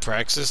 Is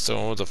Praxis the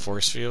one with the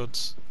force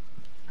fields?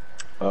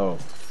 Oh,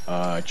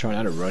 try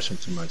not to rush him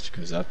too much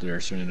because after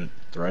a certain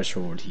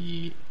threshold,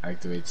 he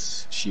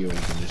activates shields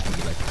and there's gonna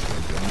be like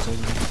drones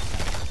over him.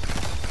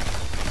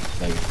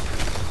 Like,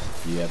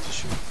 you have to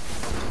shoot.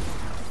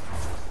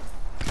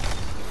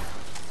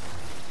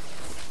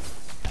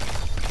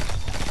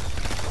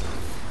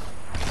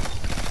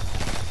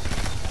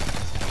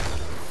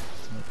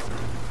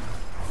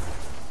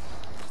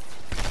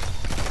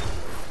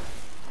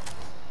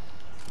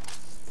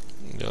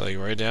 Yeah, like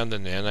right down the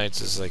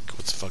nanites is like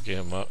what's fucking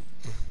him up.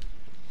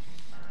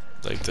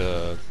 Like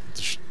the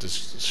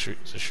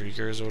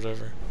shriekers or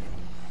whatever.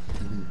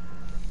 Mm-hmm.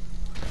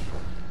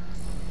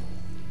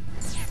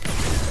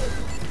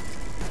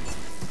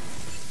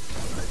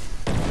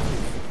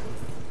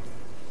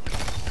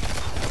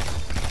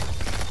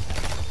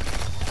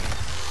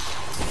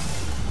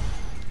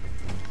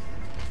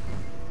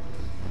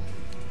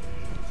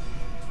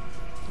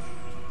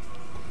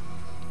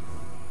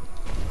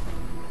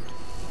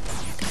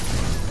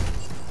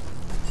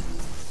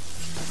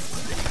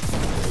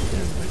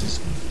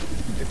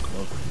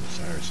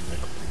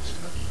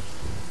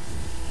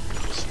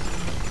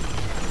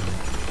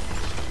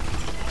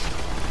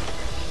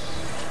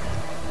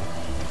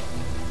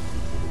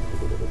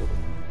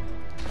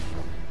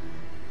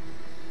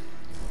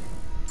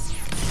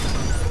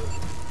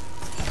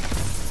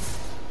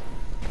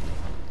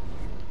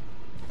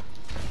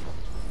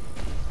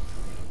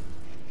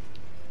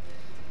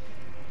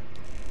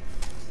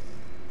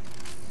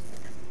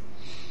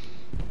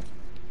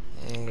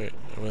 Alright,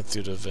 I went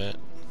through the vent.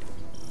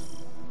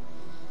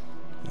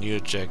 New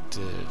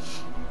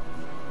objective.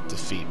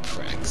 Defeat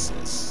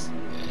Praxis.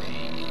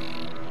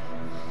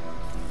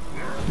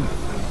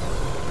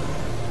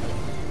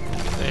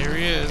 There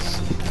he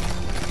is.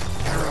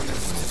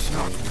 Aramis does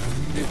not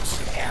commit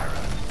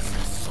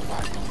errors, so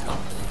I will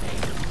not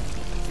fail.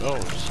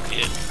 Oh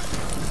shit.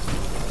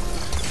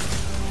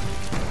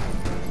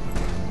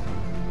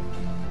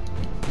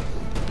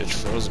 Bitch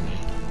froze me.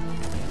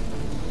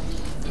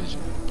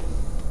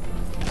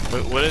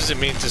 But what does it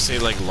mean to say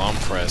like long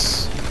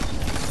press?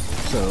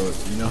 So,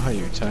 you know how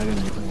you're tied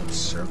in, you can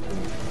circle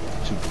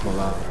to pull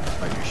out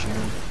like your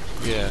shield?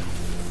 Yeah.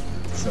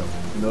 So,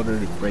 in order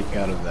to break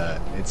out of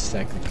that, it's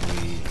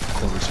technically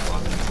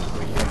corresponding to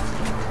what you have to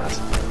do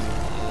classically.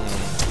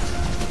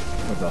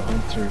 For the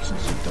hunter,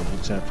 since you double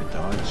tap to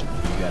dodge, you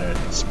gotta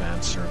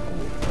expand circle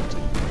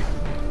until you break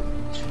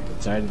free.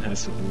 The Titan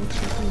has to hold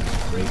circle to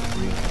break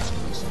free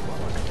until it's no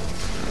longer.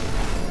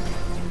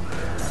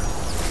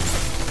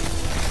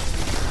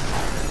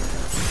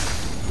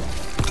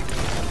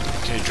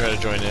 Can you try to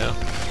join now?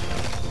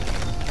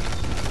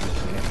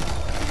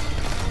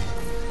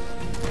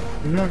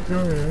 You're not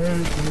going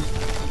anything.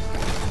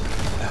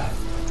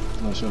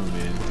 Not showing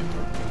me anything, bro.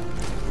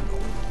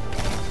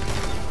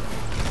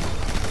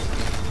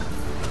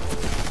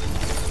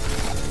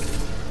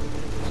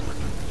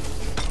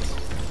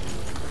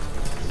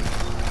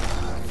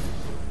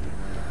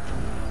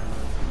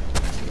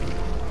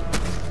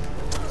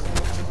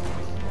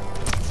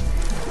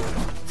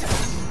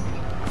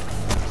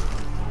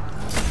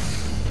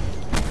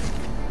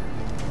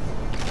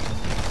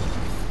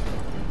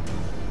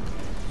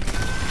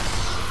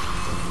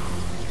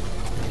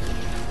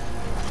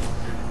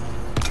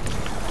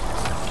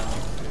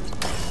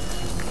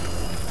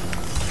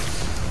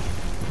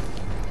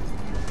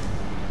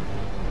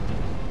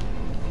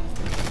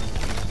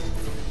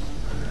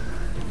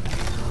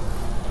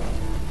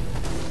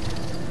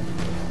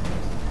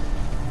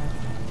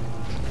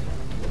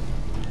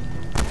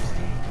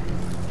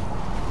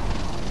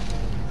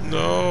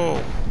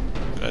 No!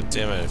 God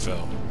damn it, I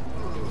fell.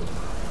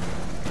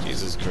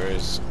 Jesus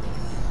Christ.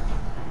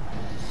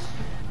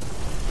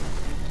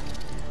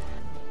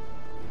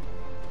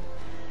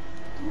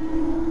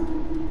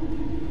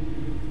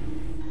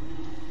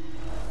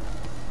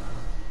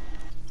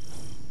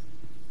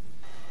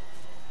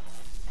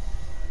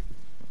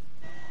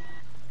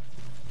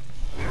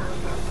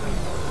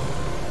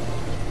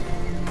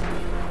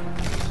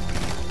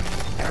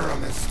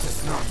 Aramis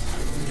does not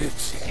commit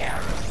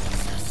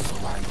errors, so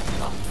I will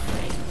not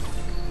fail.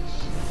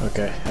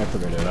 Okay, I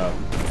figured it out.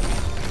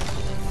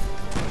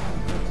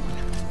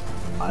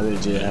 I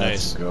legit had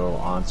Nice. to go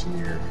onto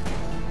your...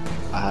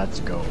 I had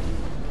to go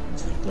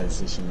into the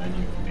PlayStation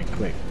menu and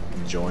click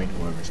join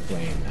whoever's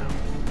playing now.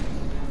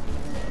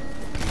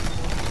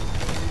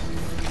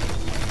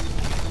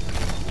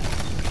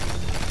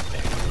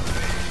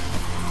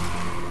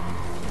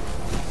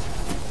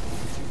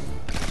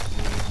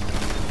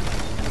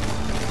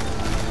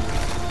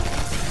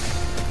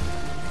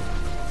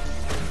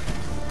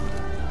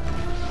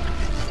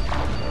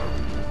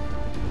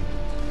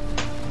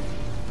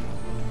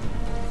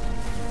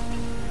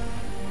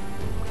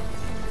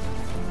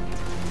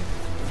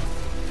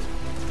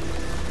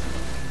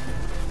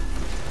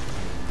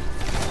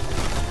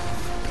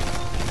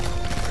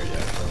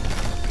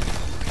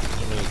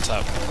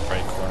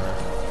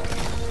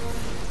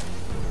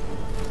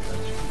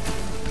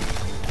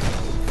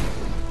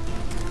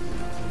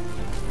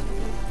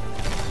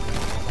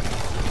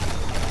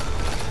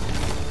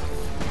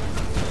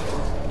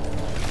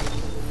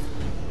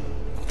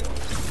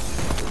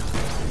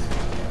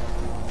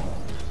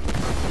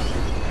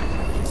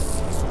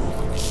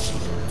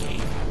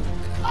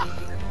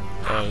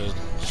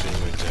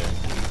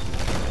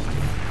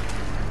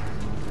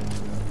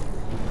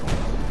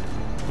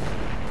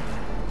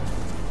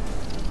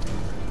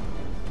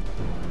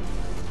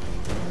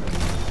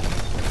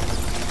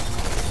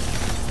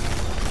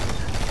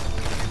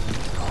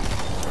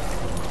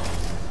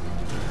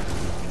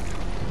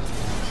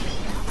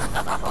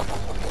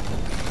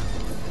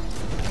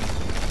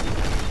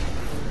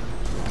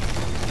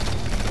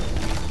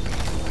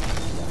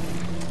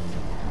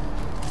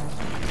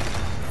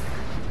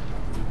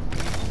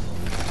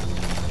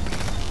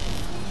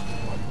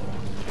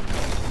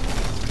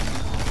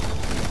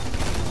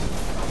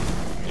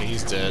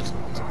 dead.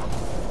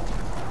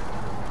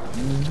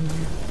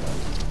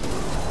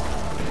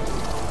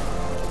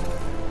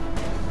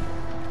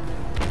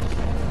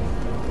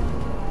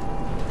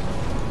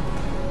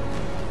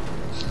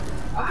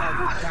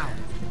 Down.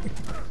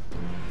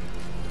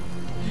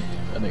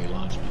 That nigga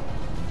launched me.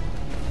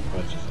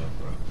 Watch yourself,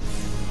 bro.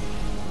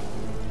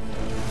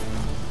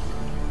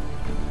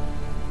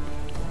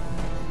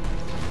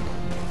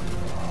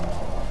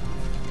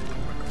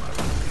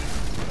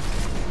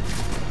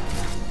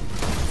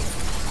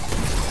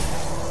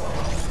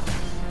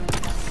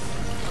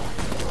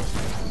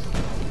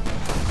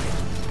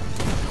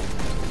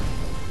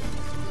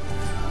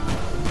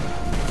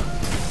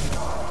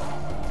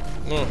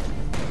 Oh.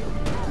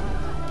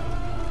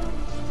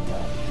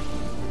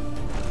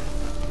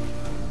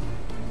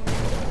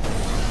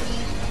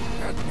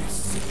 Let me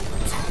see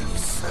what you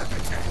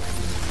servitor.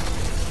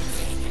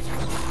 Take it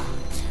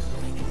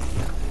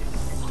apart.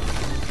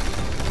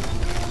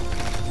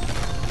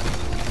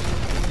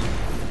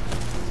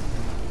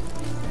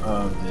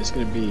 There's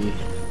gonna be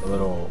a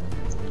little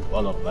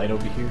wall of light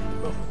over here,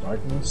 of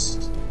darkness.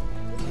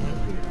 Up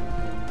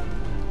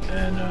here.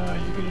 And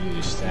you're gonna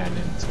need to stand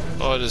into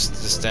Oh, the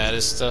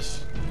status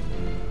stuff.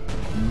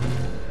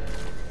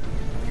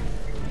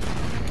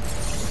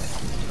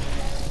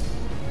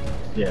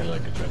 yeah,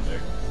 like it's right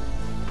there.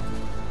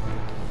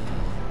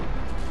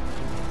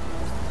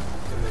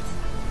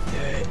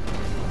 Yeah.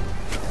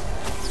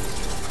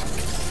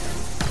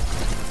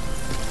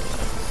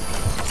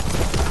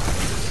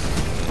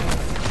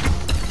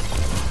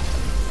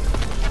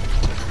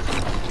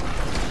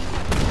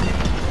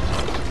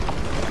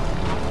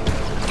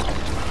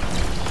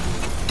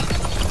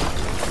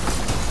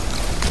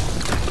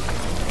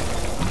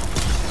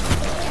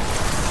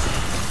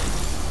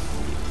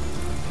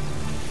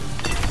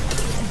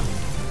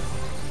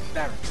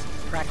 Barracks.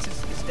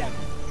 Praksis is down.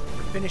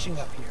 We're finishing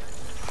up here.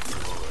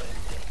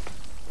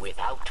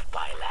 Without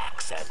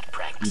Phylax and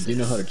Praksis, You do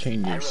know how to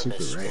change your super,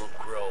 Aramis right? will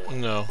grow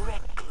No.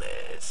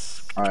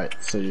 reckless. Alright,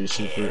 so your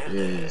super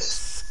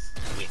is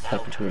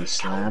technically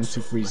slam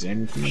to freeze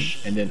anything,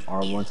 and then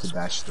R1 to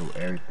dash through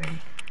everything.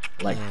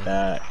 Like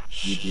that,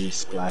 you do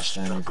splash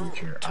damage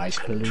with your ice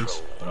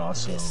pillars, but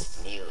also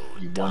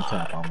you one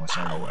tap almost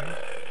everywhere.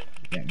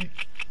 You get me?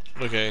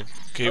 Okay.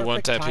 Can you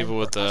one tap people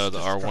with the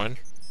R1?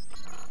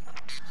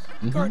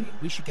 Guardian,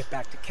 we should get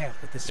back to camp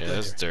with this Yeah,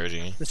 splinter. that's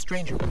dirty. The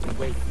stranger will be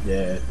waiting.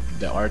 Yeah,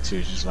 the R2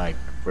 is just like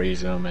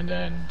freeze them and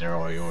then they're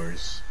all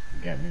yours.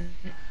 You get me?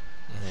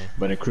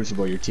 But in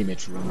Crucible, your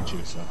teammates run with you,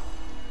 so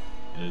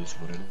it is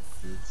what it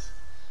is.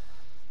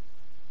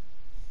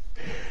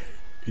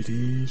 It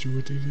is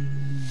what it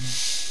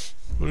is.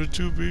 What it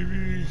do,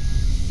 baby?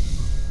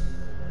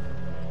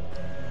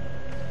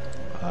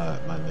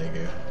 My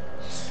nigga,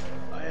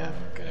 I am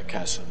gonna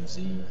catch some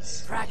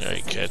Z's.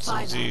 Alright, catch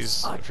some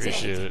Z's.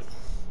 Appreciate it.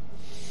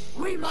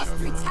 We must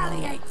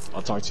retaliate.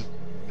 I'll talk to you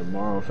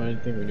tomorrow if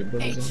anything when your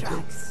brother's in too.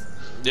 Atrax.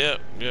 Yep,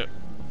 yep.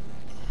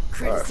 Alright,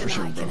 Chris for and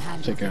sure, I bro. can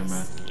handle Take care,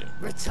 this. man.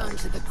 Return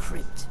to the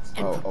crypt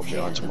and I'll be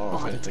prepare on the tomorrow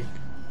if body. anything.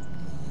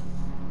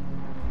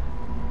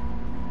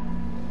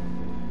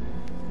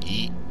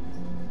 Yeet.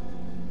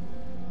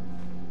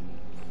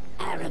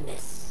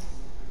 Aramis,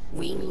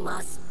 we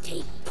must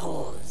take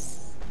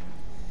pause.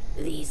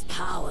 These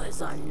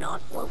powers are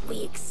not what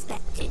we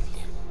expected.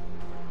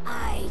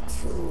 I,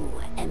 too,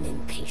 am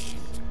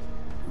impatient.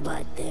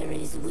 But there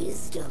is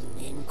wisdom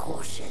in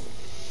caution.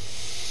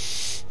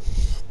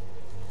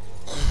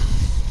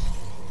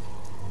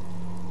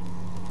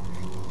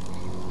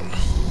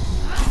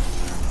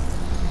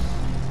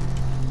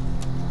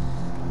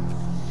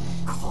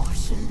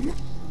 Caution?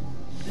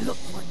 Look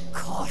what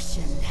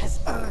caution has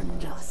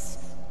earned us.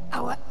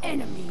 Our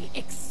enemy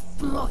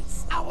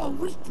exploits our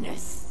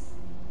weakness.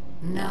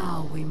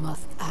 Now we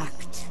must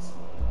act.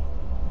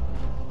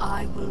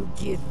 I will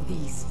give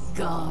these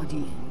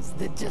guardians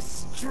the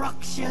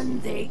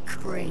destruction they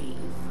crave.